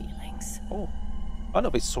her feelings? Oh. I'll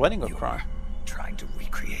be sweating a crime. Trying to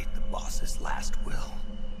recreate the boss's last will.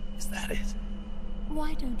 Is that it?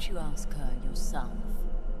 Why don't you ask her yourself,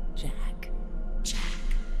 Jack? Jack?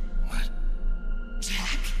 What?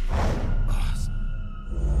 Jack? Boss.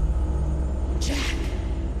 Jack!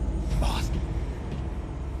 Boss.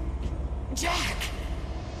 Jack!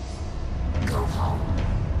 Go home.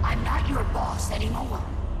 I'm not your boss anymore.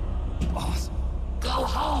 Boss. Go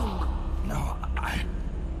home! No,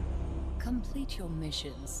 Complete your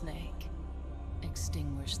mission, Snake.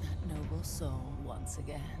 Extinguish that noble soul once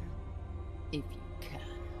again, if you can.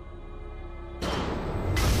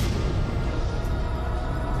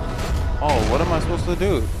 Oh, what am I supposed to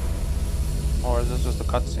do? Or is this just a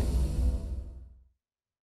cutscene?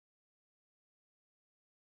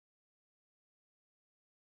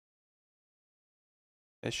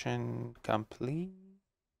 Mission complete.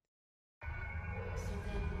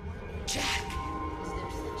 Jack!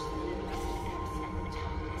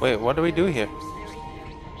 Wait, what do we do here?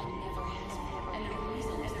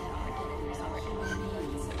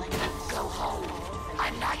 Go home.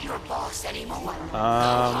 I'm not your boss anymore.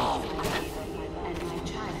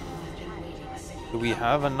 Do we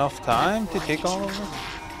have enough time to take all of them?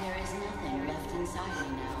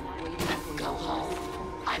 Go home.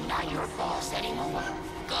 I'm not your boss anymore.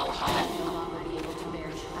 Go home.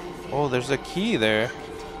 Oh, there's a key there.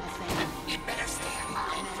 You better stay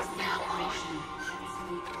alive from now on.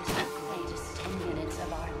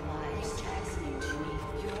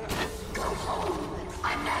 Go home.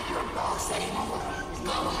 I'm not your boss anymore.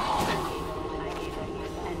 Go home.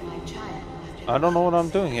 I don't know what I'm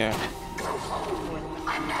doing here. Go home.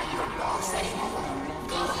 I'm not your boss anymore.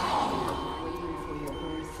 Go home.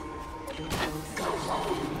 Go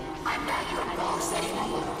home. I'm not your boss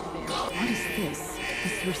anymore. What is this?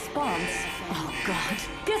 This response? Oh God!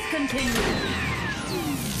 Discontinue!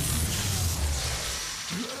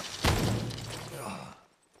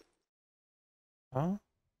 Huh?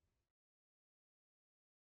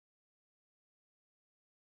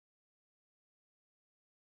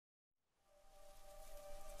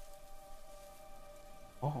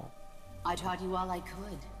 Oh. I taught you all I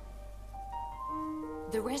could.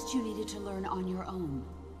 The rest you needed to learn on your own.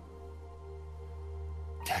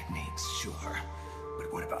 Techniques, sure.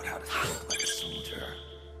 But what about how to think like a soldier?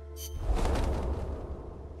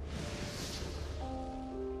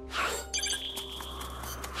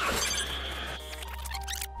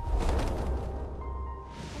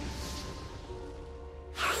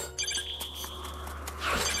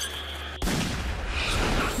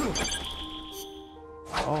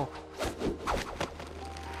 Oh.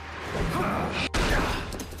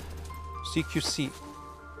 CQC.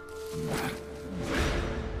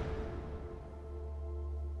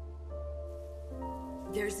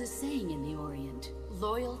 There's a saying in the Orient,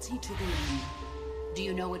 loyalty to the end. Do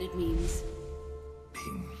you know what it means?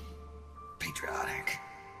 Being patriotic.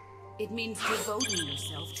 It means devoting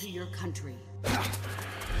yourself to your country.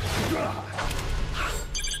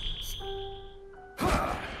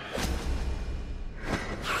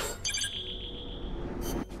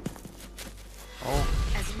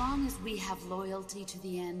 As long as we have loyalty to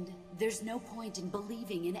the end, there's no point in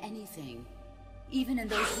believing in anything, even in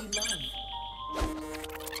those we love.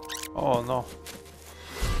 Oh no.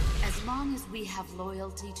 As long as we have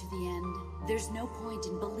loyalty to the end, there's no point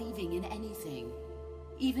in believing in anything,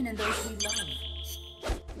 even in those we love.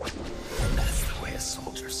 And that's the way a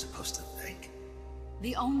soldier's supposed to think.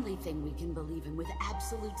 The only thing we can believe in with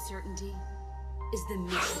absolute certainty is the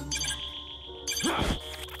mission, Jack.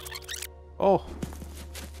 Oh.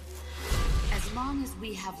 As As long as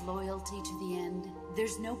we have loyalty to the end,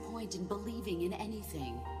 there's no point in believing in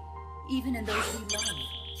anything, even in those we love.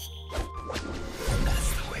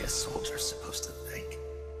 That's the way a soldier's supposed to think.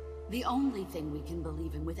 The only thing we can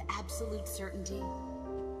believe in with absolute certainty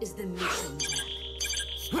is the mission, Jack.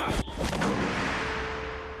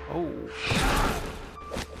 Oh.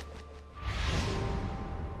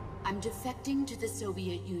 I'm defecting to the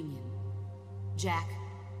Soviet Union. Jack,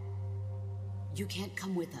 you can't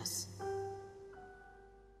come with us.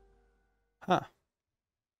 Huh.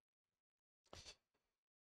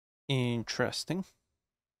 Interesting.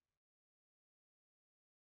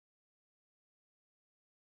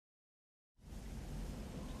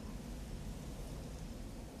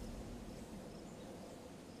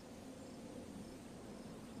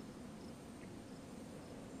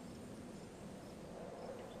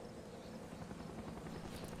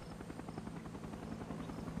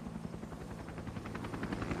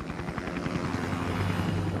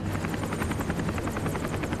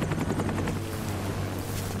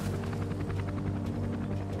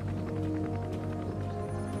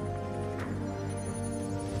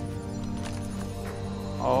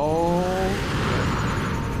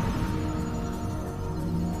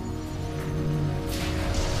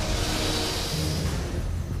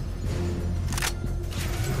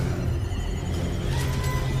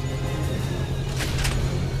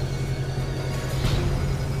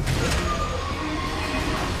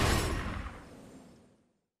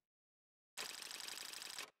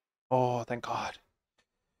 Oh, thank God.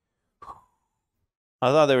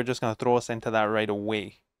 I thought they were just going to throw us into that right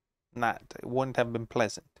away. It wouldn't have been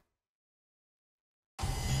pleasant.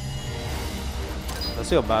 Let's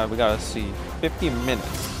see how bad we gotta see. 50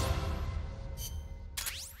 minutes.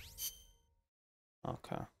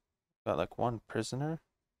 Okay. Got like one prisoner.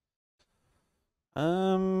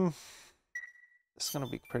 It's gonna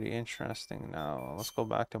be pretty interesting now. Let's go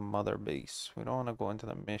back to Mother Base. We don't want to go into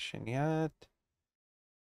the mission yet.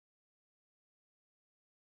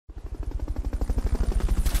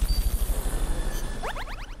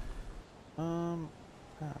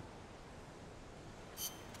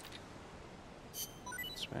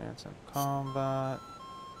 Experience in combat.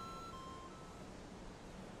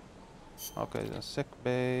 Okay, the sick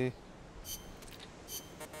bay.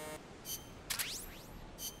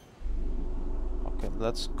 Okay,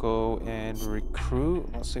 let's go and recruit.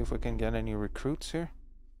 Let's see if we can get any recruits here.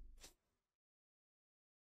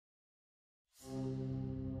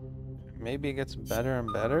 Maybe it gets better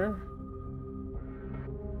and better.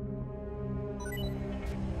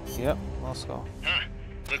 Yep, let's go.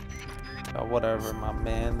 Whatever, my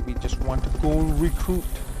man. We just want to go and recruit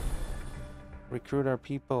our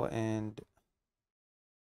people and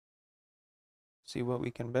see what we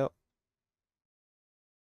can build.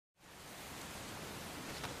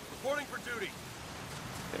 Reporting for duty.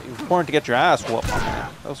 Yeah, you're reporting to get your ass whooped, my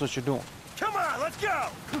man. That's what you're doing. Come on, let's go.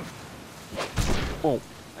 Boom.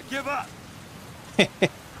 I give up. That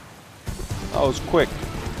was quick.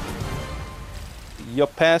 You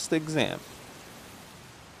passed the exam.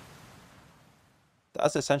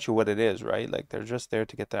 That's essentially what it is, right? Like, they're just there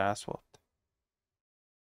to get their ass whooped.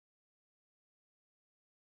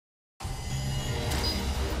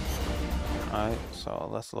 Alright, so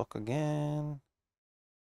let's look again.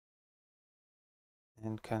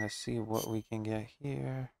 And kind of see what we can get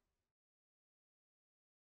here.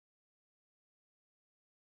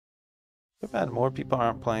 Too bad more people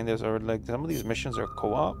aren't playing this, or like some of these missions are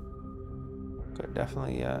co-op. Could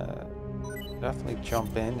definitely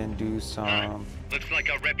jump in and do some. Looks like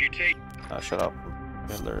our reputation. Shut up,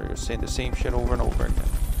 Miller. You're saying the same shit over and over again.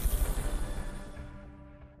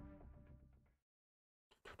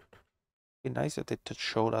 It'd be nice if they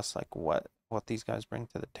showed us like what these guys bring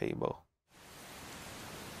to the table.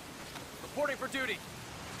 Reporting for duty.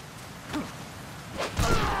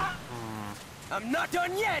 I'm not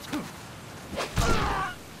done yet.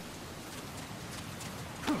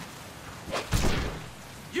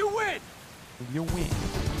 You win. You win.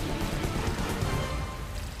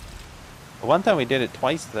 One time we did it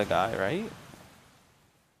twice to the guy, right?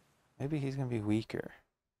 Maybe he's gonna be weaker.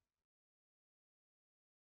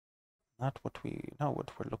 Not what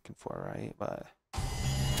we're looking for, right? But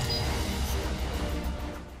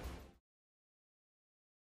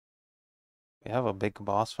we have a big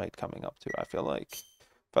boss fight coming up too. I feel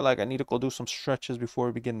like I need to go do some stretches before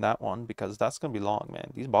we begin that one, because that's gonna be long,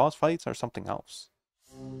 man. These boss fights are something else.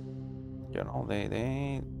 You know,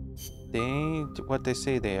 they ain't what they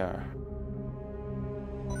say they are.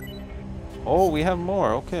 Oh, we have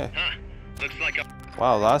more. Okay. Looks like a...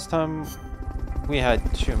 Wow, last time we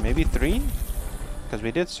had two, maybe three, because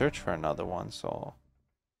we did search for another one. So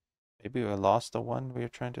Maybe we lost the one we were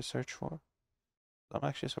trying to search for. I'm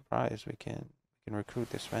actually surprised we can recruit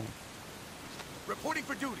this many. Reporting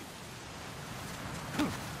for duty.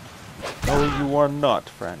 No, you are not,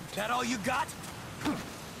 friend. That all you got?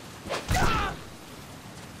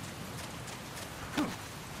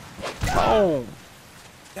 Oh!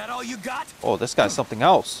 That all you got? Oh, this guy's something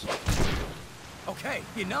else. Okay,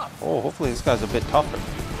 enough. Oh, hopefully this guy's a bit tougher.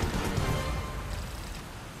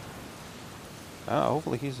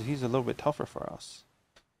 Hopefully he's a little bit tougher for us.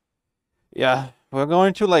 Yeah, we're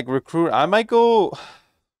going to like recruit. I might go.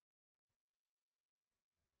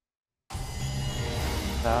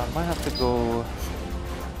 I might have to go.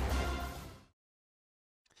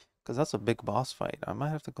 Because that's a big boss fight. I might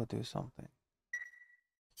have to go do something.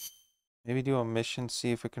 Maybe do a mission,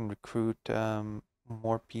 see if we can recruit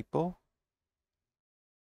more people.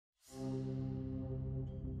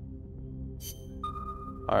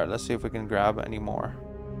 Alright, let's see if we can grab any more.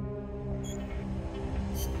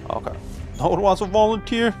 Okay. No one wants to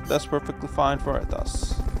volunteer? That's perfectly fine for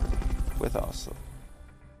us. With us.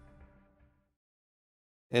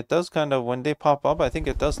 It does kind of, when they pop up, I think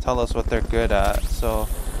it does tell us what they're good at. So,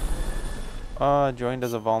 joined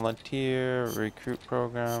as a volunteer, recruit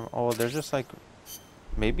program. Oh, they're just like,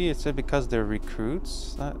 maybe it's because they're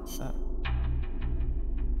recruits.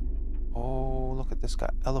 Oh, look at this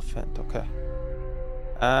guy, elephant. Okay.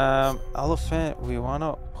 Elephant, we want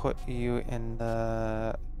to put you in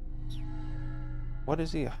the... What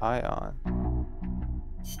is he high on?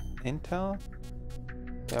 Intel?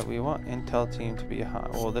 Yeah, we want Intel team to be high.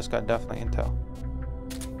 Well, this guy definitely Intel.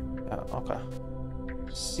 Yeah, okay.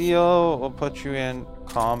 Seal, we'll put you in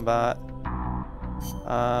combat.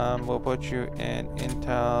 We'll put you in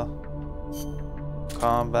Intel.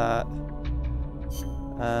 Combat.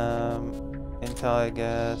 Intel, I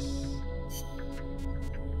guess.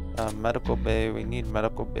 Medical bay, we need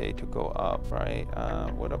medical bay to go up, right?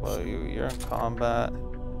 What about you? You're in combat.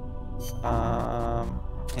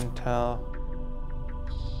 Intel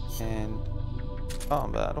and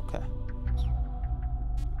combat. Okay,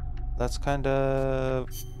 let's kind of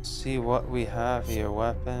see what we have here.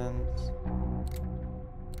 Weapons.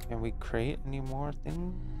 Can we create any more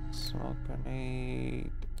things? Smoke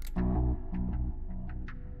grenade,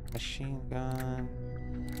 machine gun.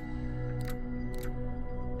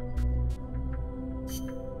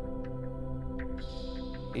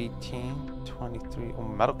 18, 23. Oh,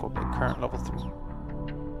 medical bay, current level 3.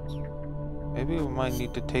 Maybe we might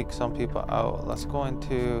need to take some people out. Let's go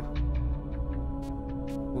into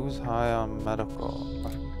who's high on medical.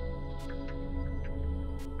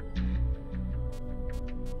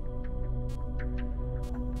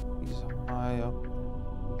 He's high up.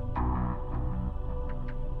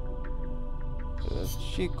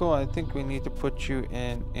 Chico, I think we need to put you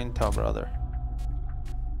in Intel, brother.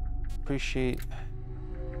 Appreciate.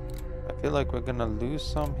 I feel like we're gonna lose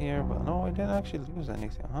some here, but no, we didn't actually lose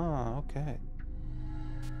anything. Ah, okay.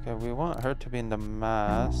 Okay, we want her to be in the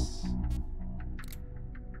mass.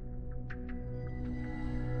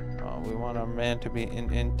 Oh, we want our man to be in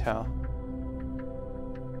Intel.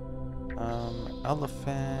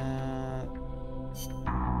 Elephant.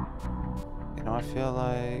 You know, I feel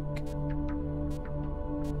like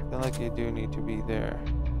you do need to be there.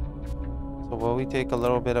 So will we take a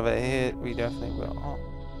little bit of a hit? We definitely will. Oh.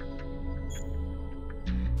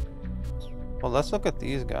 Well, let's look at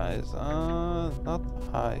these guys. Not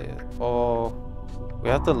high. Oh, we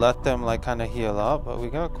have to let them like kind of heal up, but we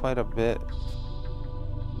got quite a bit.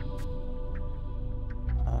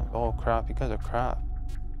 Oh crap! You guys are crap.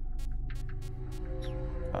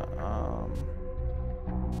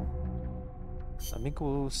 Let me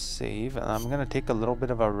go save, and I'm gonna take a little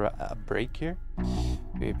bit of a break here.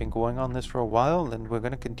 We've been going on this for a while, and we're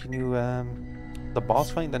gonna continue the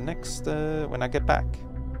boss fight the next when I get back.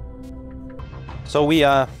 So we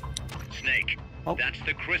Snake, oh. That's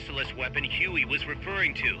the chrysalis weapon Huey was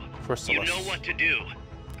referring to. Chrysalis. You know what to do.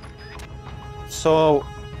 So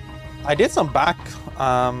I did some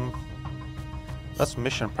that's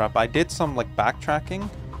mission prep. I did some like backtracking.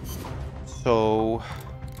 So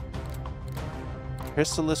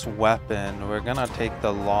chrysalis weapon, we're gonna take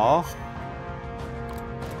the law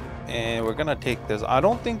and we're gonna take this. I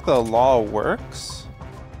don't think the law works.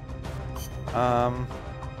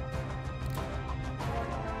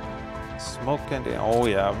 Smoke and oh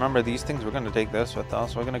yeah, remember these things, we're gonna take this with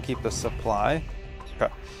us. We're gonna keep the supply.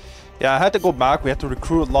 Okay. Yeah, I had to go back. We had to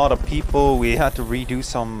recruit a lot of people. We had to redo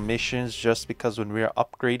some missions just because when we are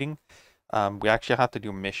upgrading, we actually have to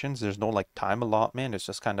do missions. There's no like time allotment. It's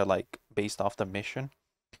just kind of like based off the mission.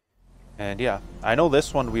 And yeah, I know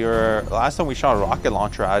this one last time we shot a rocket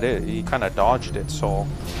launcher at it, he kind of dodged it. So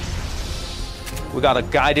We got a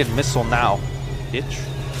guided missile now, bitch.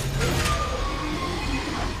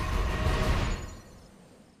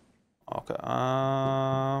 Okay,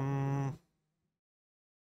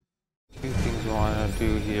 two things we want to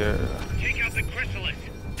do here. Take out the chrysalis.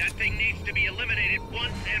 That thing needs to be eliminated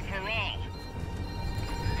once and for all.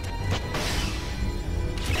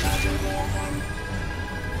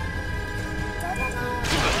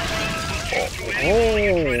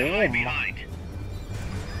 Behind.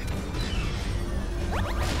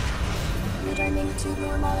 Returning to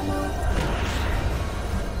normal mode.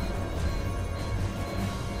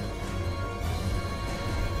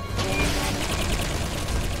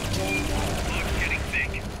 Fog's getting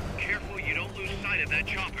thick. Careful you don't lose sight of that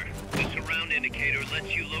chopper. The surround indicator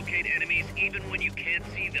lets you locate enemies even when you can't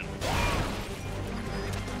see them.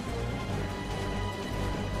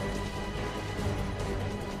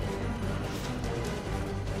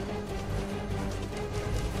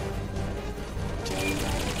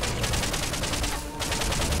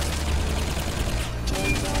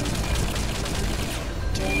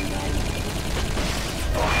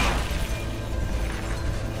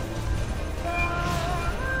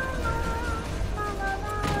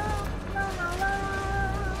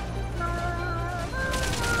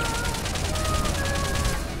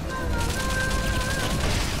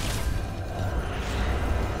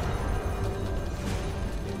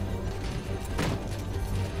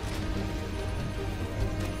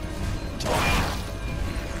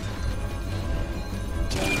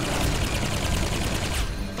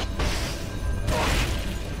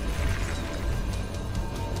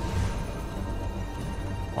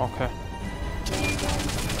 Okay.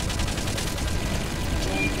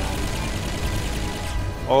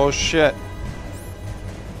 Oh shit.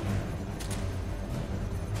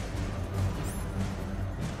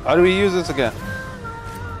 How do we use this again?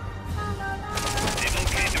 They've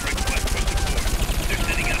okayed the request for support. They're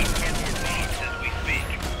sending out a cardboard box as we speak.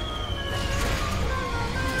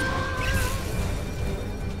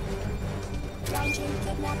 Launching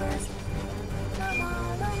kidnappers.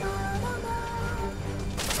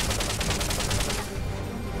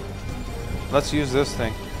 Let's use this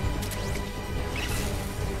thing.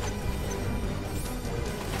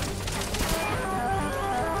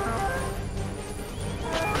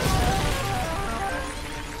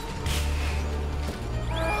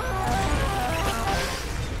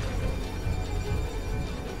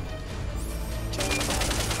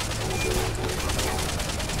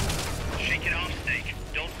 Shake it off, Snake.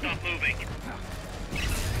 Don't stop moving.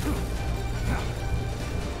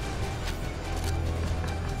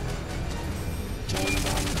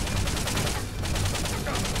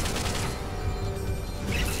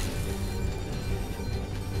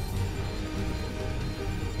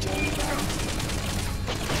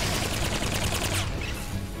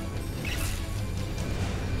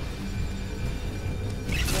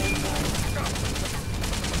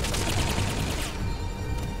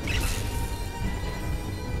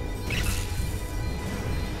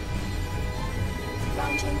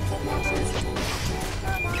 Launching kidnappers.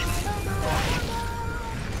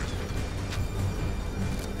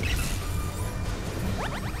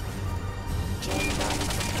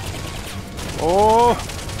 Oh!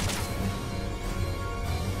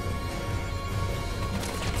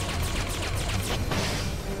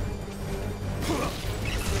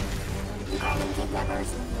 Calling kidnappers.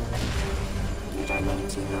 Returning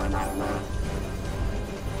to normal mode.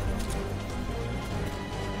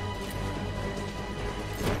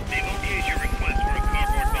 They've okayed your request for a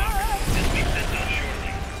cardboard box. This will be sent out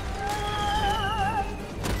shortly.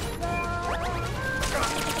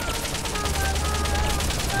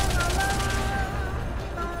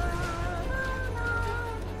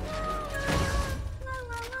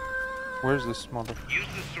 Where's this mother? Use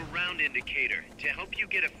the surround indicator to help you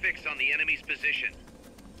get a fix on the enemy's position.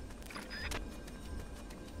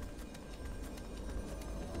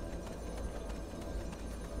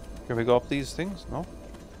 Can we go up these things? No?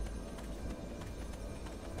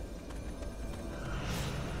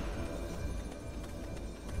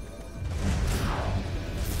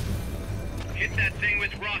 Hit that thing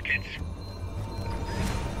with rockets.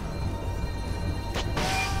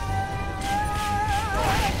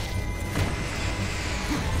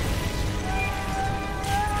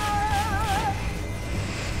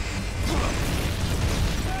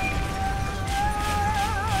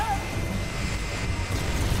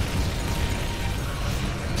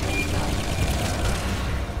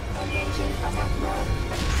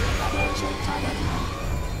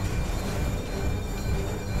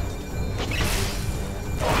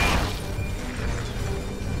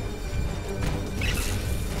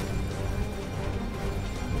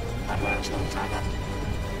 Launching target.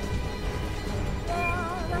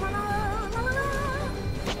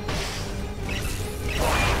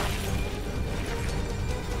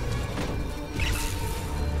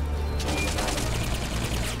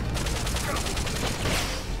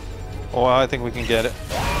 Oh, I think we can get it.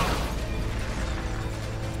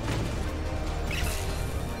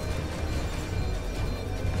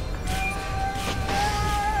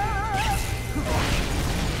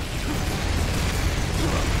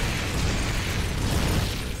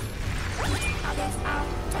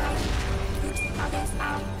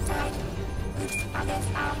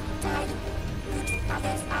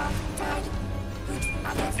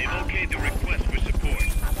 They've okayed the request for support.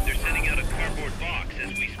 They're sending out a cardboard box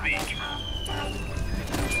as we speak.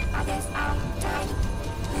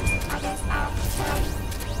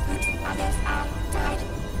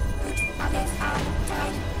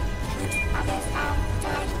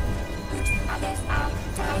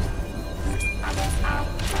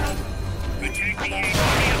 Protect the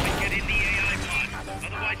ATM and get in the AI pod.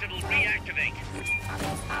 Otherwise it'll reactivate.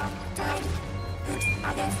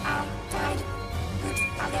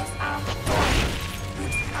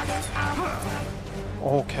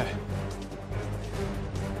 Okay.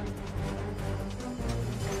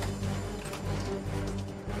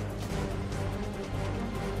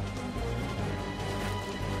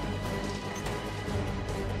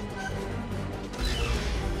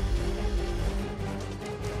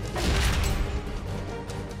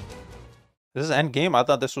 This is end game. I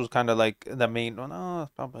thought this was kind of like the main one. No,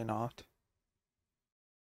 probably not.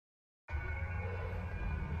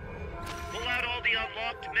 Pull out all the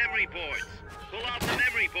unlocked memory boards. Pull out the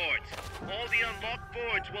memory boards. All the unlocked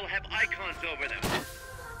boards will have icons over them.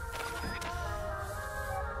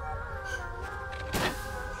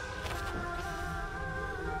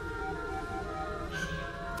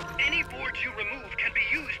 Any boards you remove can be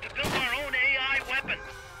used to build our own AI weapons.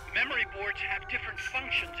 Memory boards have different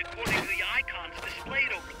functions according to the icons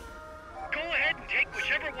displayed over them. Go ahead and take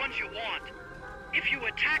whichever ones you want. If you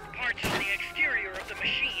attack parts on the exterior of the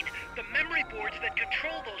machine, the memory boards that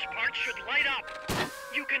control those parts should light up.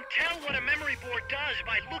 You can tell what a memory board does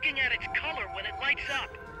by looking at its color when it lights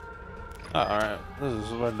up. Alright, this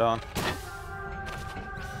is we're done.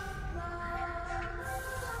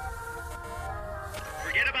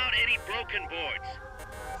 Forget about any broken boards.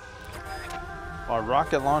 Our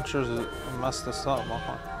rocket launchers messed this up.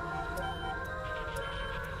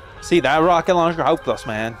 See, that rocket launcher helped us,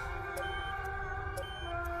 man.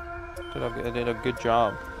 It did a good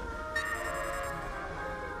job.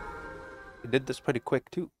 We did this pretty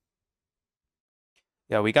quick too.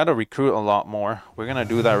 Yeah, we gotta recruit a lot more. We're gonna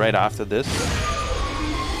do that right after this.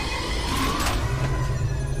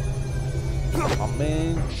 Oh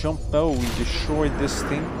man, jump out. We destroyed this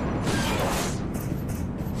thing.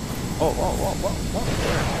 Oh, whoa, whoa, whoa, whoa.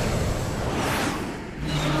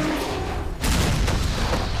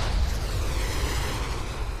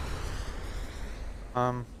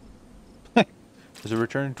 Is it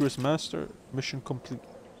returning to its master? Mission complete.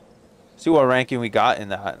 See what ranking we got in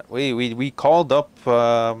that. We called up.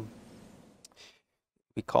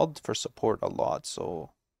 We called for support a lot,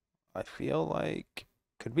 so I feel like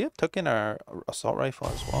could we have taken our assault rifle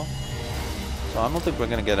as well? So I don't think we're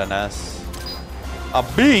gonna get an S. A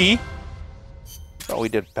B. Thought we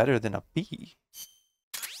did better than a B.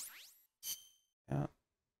 Yeah.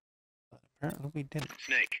 But apparently we didn't.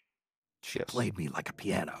 Snake. She played me like a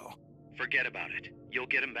piano. Forget about it. You'll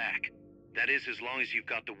get him back. That is, as long as you've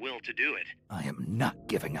got the will to do it. I am not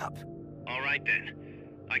giving up. All right, then.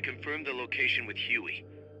 I confirmed the location with Huey.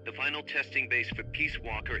 The final testing base for Peace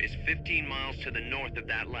Walker is 15 miles to the north of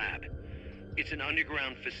that lab. It's an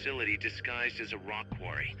underground facility disguised as a rock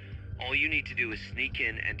quarry. All you need to do is sneak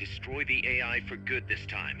in and destroy the AI for good this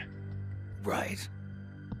time. Right.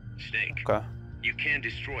 Snake. Okay. You can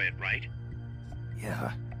destroy it, right?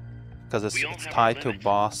 Yeah. Because it's tied to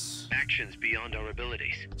boss. Actions beyond our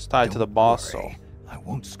abilities. It's tied to the boss, so I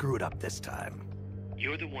won't screw it up this time.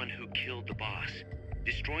 You're the one who killed the boss.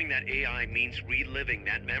 Destroying that AI means reliving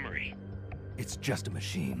that memory. It's just a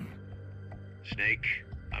machine. Snake,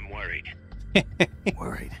 I'm worried.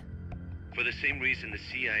 Worried? For the same reason the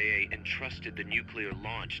CIA entrusted the nuclear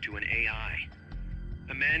launch to an AI.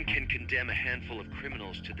 A man can condemn a handful of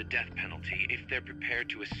criminals to the death penalty if they're prepared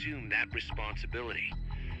to assume that responsibility.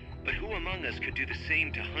 But who among us could do the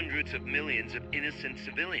same to hundreds of millions of innocent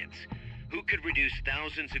civilians? Who could reduce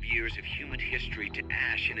thousands of years of human history to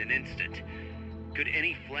ash in an instant? Could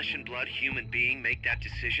any flesh and blood human being make that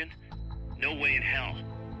decision? No way in hell.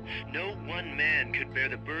 No one man could bear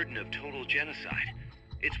the burden of total genocide.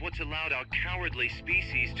 It's what's allowed our cowardly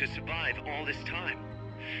species to survive all this time.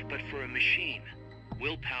 But for a machine,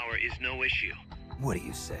 willpower is no issue. What are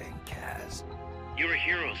you saying, Kaz? You're a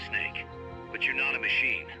hero, Snake, but you're not a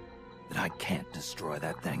machine. That I can't destroy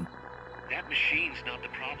that thing? That machine's not the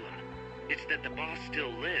problem. It's that the boss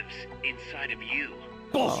still lives inside of you.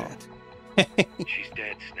 Bullshit! She's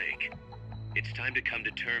dead, Snake. It's time to come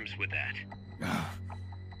to terms with that.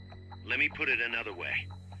 Let me put it another way.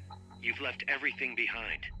 You've left everything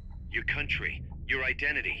behind. Your country, your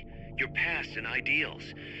identity, your past and ideals.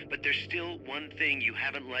 But there's still one thing you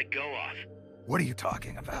haven't let go of. What are you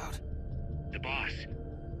talking about? The boss.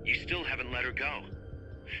 You still haven't let her go.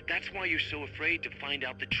 That's why you're so afraid to find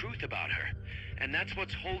out the truth about her. And that's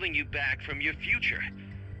what's holding you back from your future.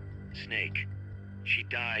 Snake, she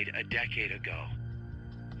died a decade ago.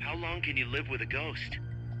 How long can you live with a ghost?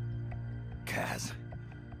 Kaz,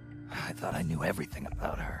 I thought I knew everything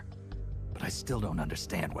about her. But I still don't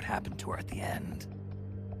understand what happened to her at the end.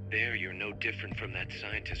 There, you're no different from that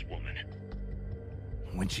scientist woman.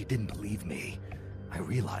 When she didn't believe me, I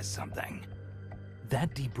realized something.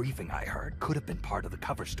 That debriefing I heard could have been part of the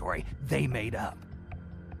cover story they made up.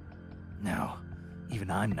 Now, even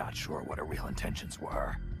I'm not sure what her real intentions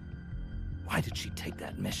were. Why did she take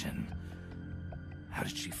that mission? How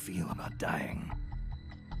did she feel about dying?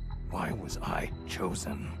 Why was I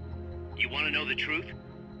chosen? You want to know the truth?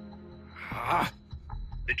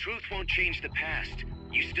 The truth won't change the past.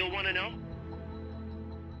 You still want to know?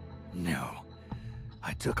 No.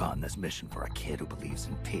 I took on this mission for a kid who believes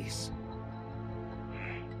in peace.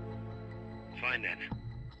 Fine then.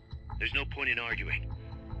 There's no point in arguing.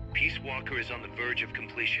 Peace Walker is on the verge of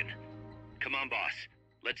completion. Come on, boss.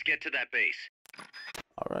 Let's get to that base.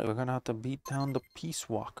 Alright, we're gonna have to beat down the Peace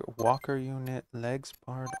Walker. Walker unit, legs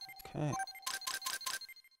barred. Okay.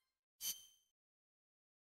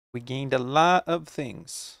 We gained a lot of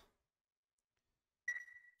things.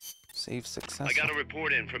 Save success. I got a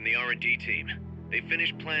report in from the R&D team. They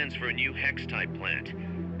finished plans for a new Hex-type plant.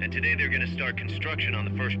 And today they're gonna start construction on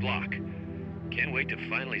the first block. Can't wait to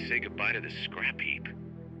finally say goodbye to this scrap heap.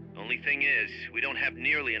 Only thing is, we don't have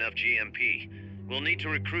nearly enough GMP. We'll need to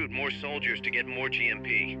recruit more soldiers to get more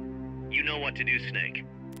GMP. You know what to do, Snake.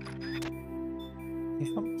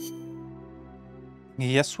 Yep.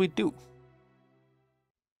 Yes, we do.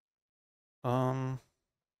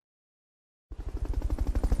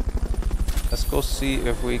 Let's go see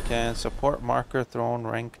if we can support marker throne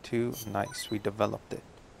rank 2. Nice, we developed it.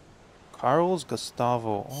 Carl's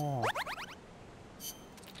Gustavo. Oh.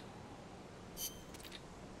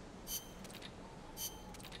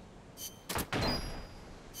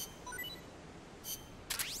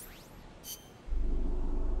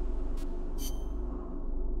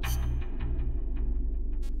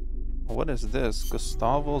 What is this?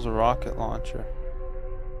 Gustavo's rocket launcher.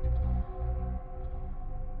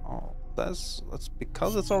 Oh, that's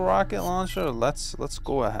because it's a rocket launcher. Let's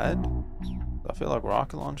go ahead. I feel like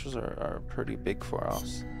rocket launchers are pretty big for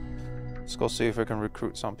us. Let's go see if we can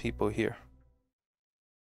recruit some people here.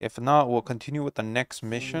 If not, we'll continue with the next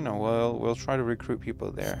mission and we'll try to recruit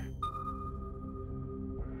people there.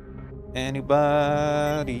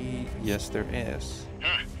 Anybody? Yes, there is.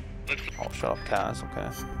 Oh, shut up, Kaz.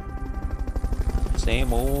 Okay.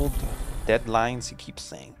 Same old deadlines he keeps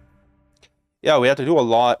saying. Yeah, we had to do a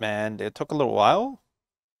lot, man. It took a little while.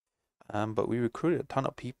 But we recruited a ton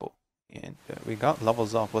of people. And we got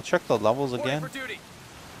levels up. We'll check the levels again.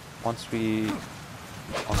 Once we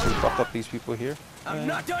fuck up these people here. I'm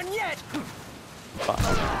not done yet.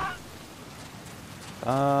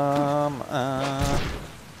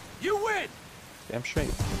 You win. Damn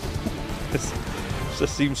straight. This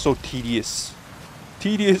just seems so tedious.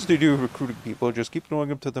 Tedious to do recruiting people. Just keep throwing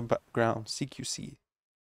them to the ground. CQC. I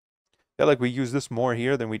feel like we use this more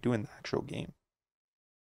here than we do in the actual game.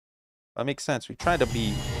 That makes sense. We try to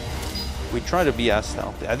be as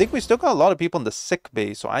stealthy. I think we still got a lot of people in the sick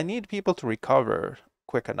bay, so I need people to recover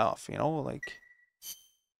quick enough. You know, like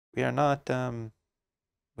we are not having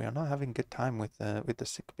a good time with the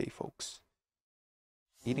sick bay folks.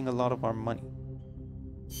 Eating a lot of our money.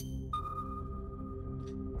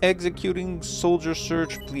 Executing soldier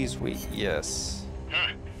search, please wait. Yes.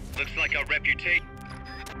 Huh. Looks like our reputation.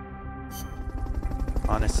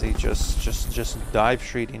 Honestly, just dive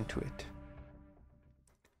straight into it.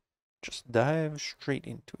 Just dive straight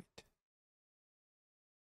into it.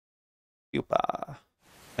 Yupa.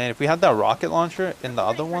 Man, if we had that rocket launcher in the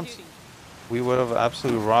other ones, we would have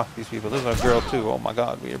absolutely rocked these people. This is a girl too. Oh my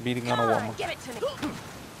god, we are beating on a woman. Give it to me.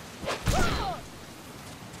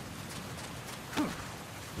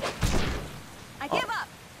 I give up.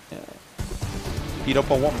 Yeah. Beat up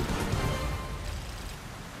a woman.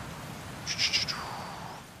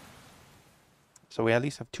 So we at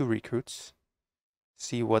least have 2 recruits.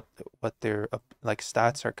 See what their like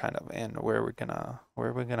stats are kind of, and where we're gonna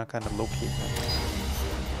kind of locate them.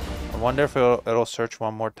 I wonder if it'll search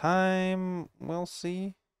one more time. We'll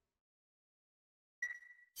see.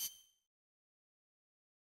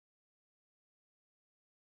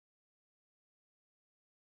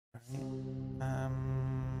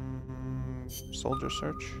 Soldier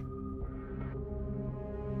search.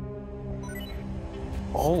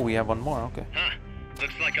 Oh, we have one more. Okay. Huh.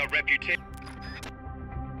 Looks like our reputation.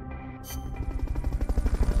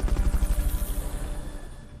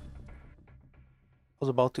 I was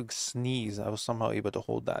about to sneeze. I was somehow able to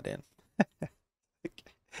hold that in. I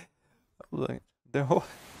was like, the whole...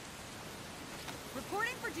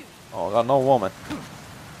 Reporting for duty. Oh, I got no woman.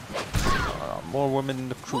 More women in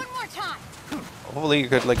the crew. One more time. Hopefully you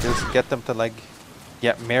could like just get them to like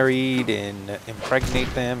get married and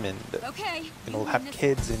impregnate them and Okay. you know have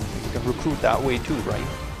kids, and you can recruit that way too, right?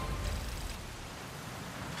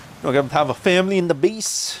 You know, get them to have a family in the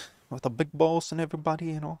base with a big boss and everybody,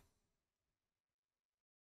 you know.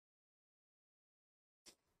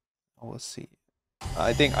 We'll see.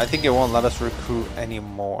 I think it won't let us recruit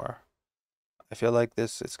anymore. I feel like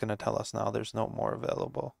it's gonna tell us now there's no more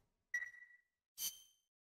available.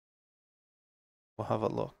 We'll have a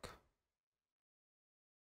look.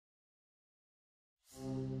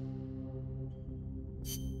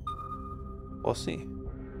 We'll see.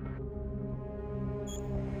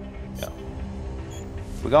 Yeah.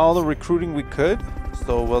 We got all the recruiting we could,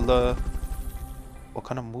 so we'll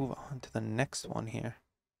kind of move on to the next one here.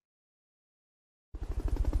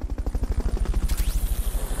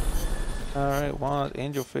 Alright, want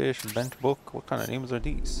angelfish, bent book. What kind of names are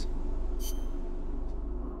these?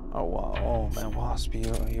 Oh wow, oh man, Wasp,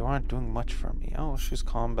 you aren't doing much for me. Oh, she's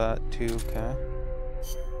combat too, okay.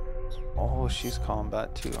 Oh, she's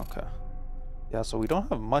combat too, okay. Yeah, so we don't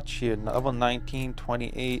have much here. Level 19,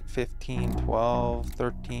 28, 15, 12,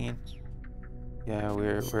 13. Yeah,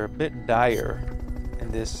 we're a bit dire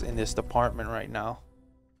in this department right now.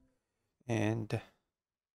 And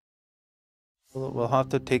we'll have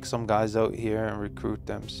to take some guys out here and recruit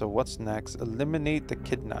them. So what's next? Eliminate the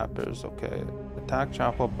kidnappers. Okay. Attack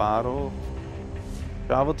chapel battle.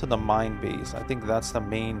 Travel to the mine base. I think that's the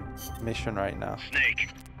main mission right now. Snake,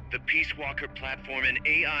 the Peace Walker platform and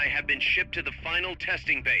AI have been shipped to the final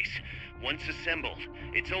testing base. Once assembled,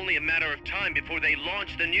 it's only a matter of time before they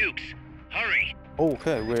launch the nukes. Hurry!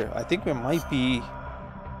 Okay, I think we might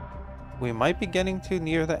be getting to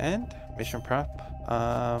near the end. Mission prep.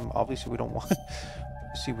 Obviously we don't want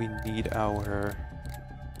see we need our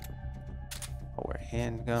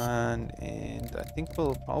handgun, and I think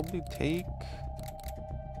we'll probably take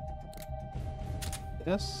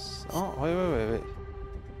this. Oh wait.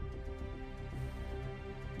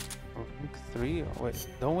 Rank 3. Oh, wait,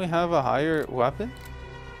 don't we have a higher weapon?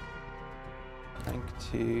 Rank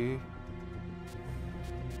 2.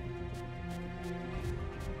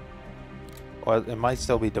 Or it might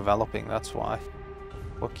still be developing, that's why.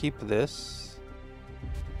 We'll keep this.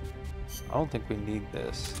 I don't think we need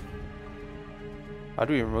this. How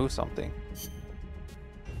do we remove something?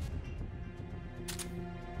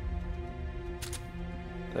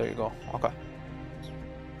 There you go. Okay.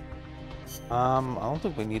 I don't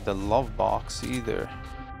think we need the love box either.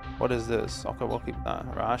 What is this? Okay, we'll keep that.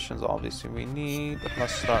 Rations, obviously we need.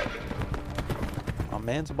 Let's start. My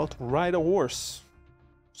man's about to ride a horse.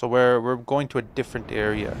 So we're going to a different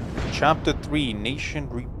area. Chapter 3, Nation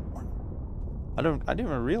Reborn. I didn't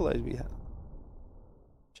even realize we had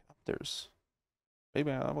chapters.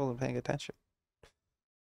 Maybe I wasn't paying attention.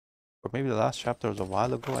 Or maybe the last chapter was a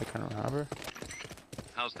while ago, I can't remember.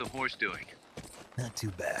 How's the horse doing? Not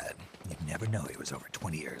too bad. You'd never know he was over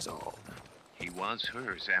 20 years old. He was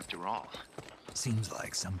hers after all. Seems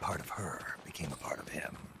like some part of her became a part of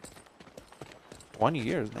him. 20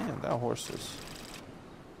 years, man, that horse is...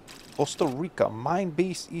 Costa Rica, mine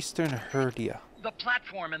base Eastern Herdia. The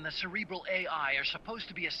platform and the cerebral AI are supposed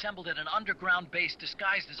to be assembled at an underground base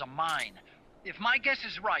disguised as a mine. If my guess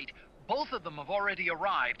is right, both of them have already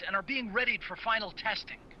arrived and are being readied for final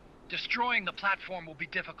testing. Destroying the platform will be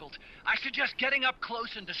difficult. I suggest getting up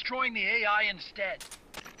close and destroying the AI instead.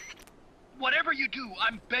 Whatever you do,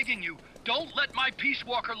 I'm begging you, don't let my Peace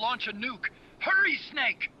Walker launch a nuke. Hurry,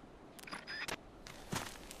 Snake!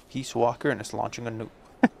 Peace Walker, and it's launching a nuke.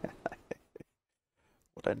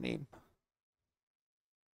 What a name.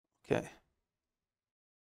 Okay.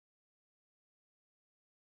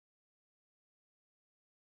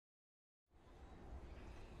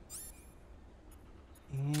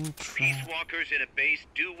 Peace Walkers in a base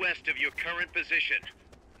due west of your current position.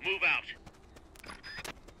 Move out.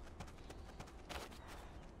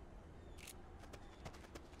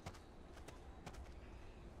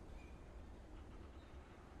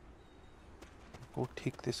 go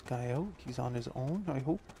take this guy out. He's on his own, I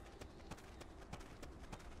hope.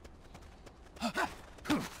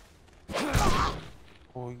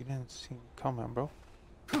 Oh, you didn't see me coming, bro.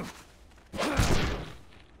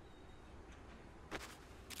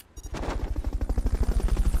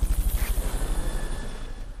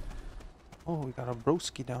 Oh, we got a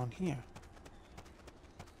broski down here.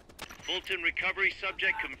 Fulton recovery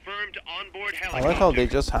subject confirmed onboard I helicopter. like how they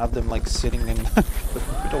just have them like sitting in the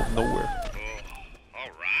middle of nowhere. Oh, all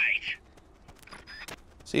right.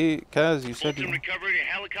 See, Kaz, you said Fulton you... recovery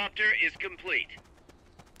helicopter is complete.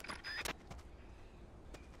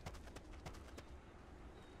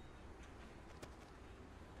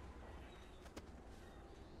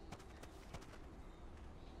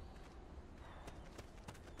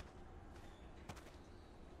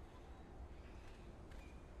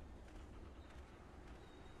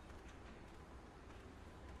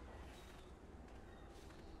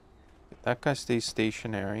 That guy stays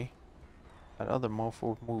stationary. That other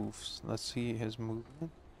mofo moves. Let's see his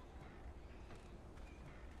movement.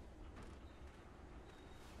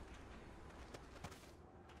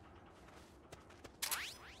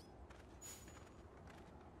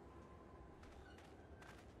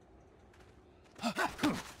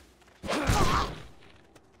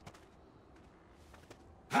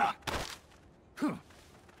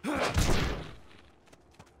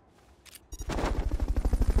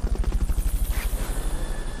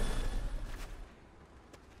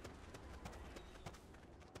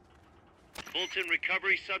 Fulton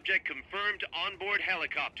recovery subject confirmed onboard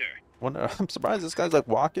helicopter. I'm surprised this guy's like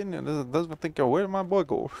walking and doesn't think, oh, where did my boy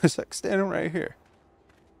go? He's like standing right here.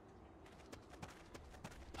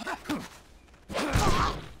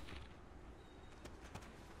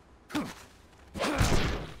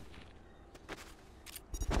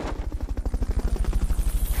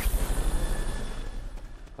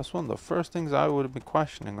 That's one of the first things I would have been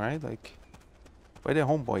questioning, right? Like, where did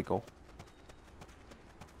homeboy go?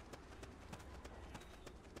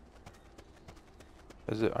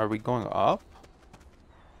 Are we going up?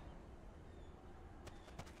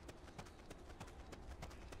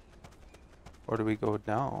 Or do we go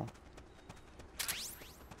down?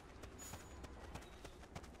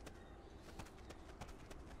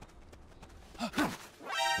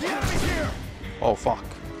 Oh, fuck.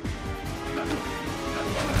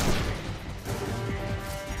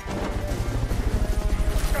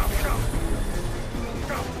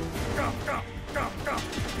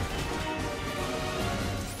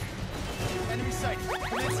 Enemy sight.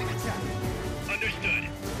 Commencing attack. Understood.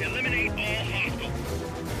 Eliminate all hostiles.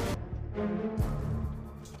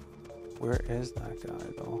 Where is that guy,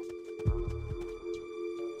 though?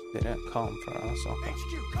 They didn't come for us, okay.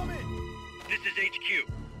 HQ, come in. This is HQ.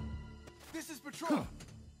 This is patrol.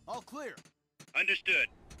 All clear. Understood.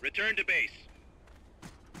 Return to base.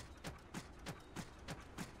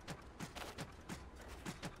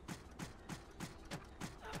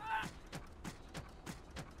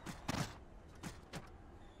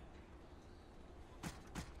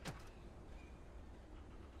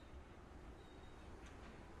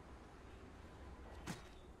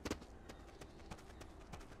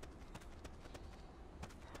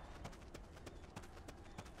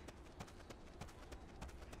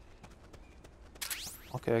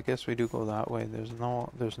 Okay, I guess we do go that way. There's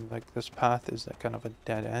like, this path is like kind of a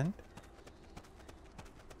dead end.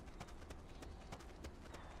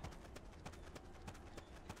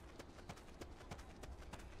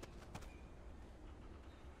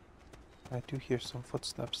 I do hear some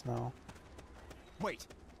footsteps now. Wait.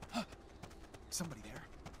 Somebody there.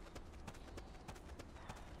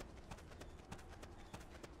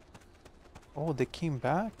 Oh, they came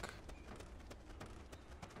back?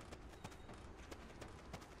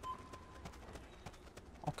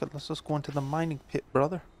 Okay, let's just go into the mining pit,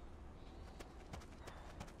 brother.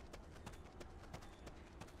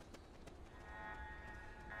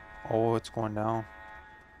 Oh, it's going down.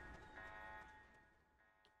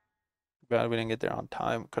 Glad we didn't get there on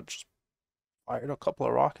time. Could just fired a couple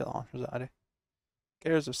of rocket launchers at it.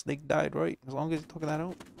 Cares if Snake died, right? As long as he took that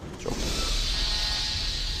out. Sure.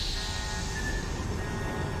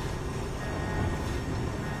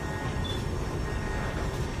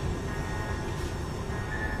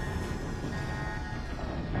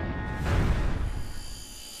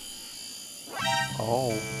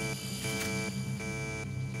 Oh.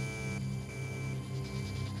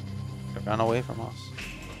 They ran away from us.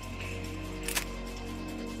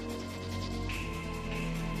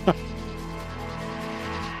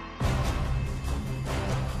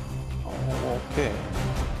 Oh, okay.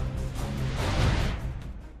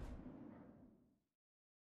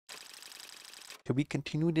 To be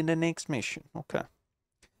continued in the next mission. Okay. That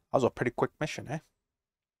was a pretty quick mission, eh?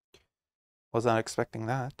 Was not expecting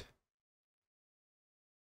that.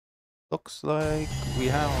 Looks like we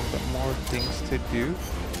have a bit more things to do.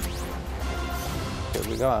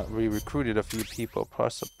 Okay, we recruited a few people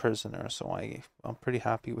plus a prisoner, so I'm pretty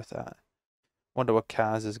happy with that. Wonder what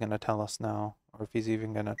Kaz is gonna tell us now, or if he's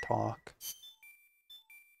even gonna talk.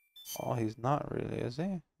 Oh, he's not really, is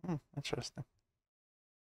he? Interesting.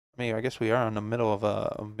 I mean, I guess we are in the middle of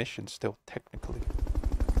a mission still, technically.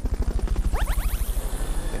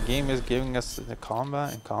 The game is giving us the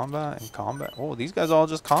combat and combat and combat. Oh, these guys are all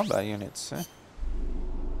just combat units, eh?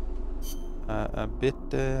 A bit,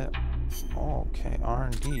 oh, okay,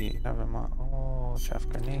 R&D, never mind. Oh, chaff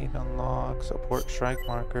grenade unlock, support strike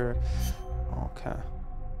marker. Okay.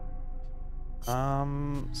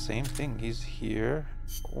 Same thing, he's here.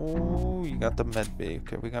 Oh, you got the med bay.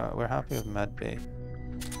 Okay, we're happy with med bay.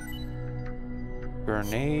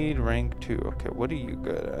 Grenade rank 2. Okay, what are you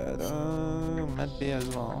good at? Med bay as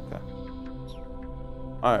well. Okay.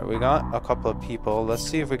 Alright, we got a couple of people. Let's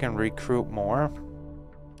see if we can recruit more.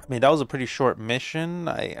 I mean, that was a pretty short mission.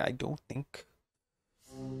 I don't think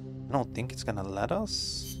it's gonna let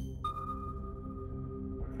us.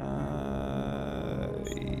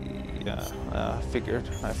 Yeah, I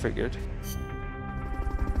figured.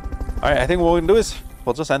 Alright, I think what we can do is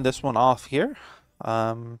we'll just end this one off here.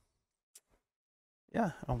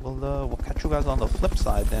 Yeah, and we'll catch you guys on the flip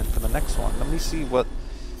side then for the next one. Let me see what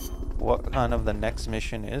kind of the next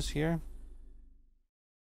mission is here.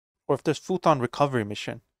 Or if there's futon recovery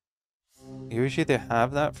mission. Usually they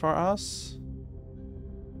have that for us.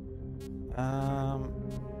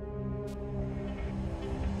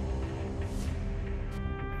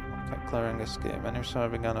 Okay, clearing escape. Enemy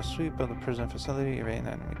serving on a sweep of the prison facility, evading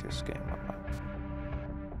the enemy to escape.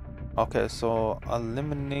 Okay, so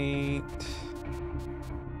eliminate.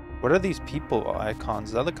 What are these people icons?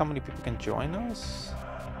 Is that like how many people can join us?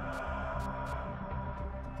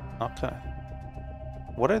 Okay.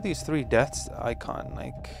 What are these 3 deaths icon?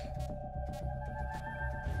 Like,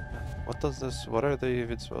 what are they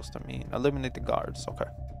even supposed to mean? Eliminate the guards. Okay.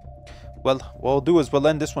 Well, what we'll do is we'll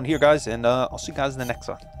end this one here, guys, and I'll see you guys in the next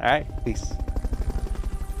one. Alright, peace.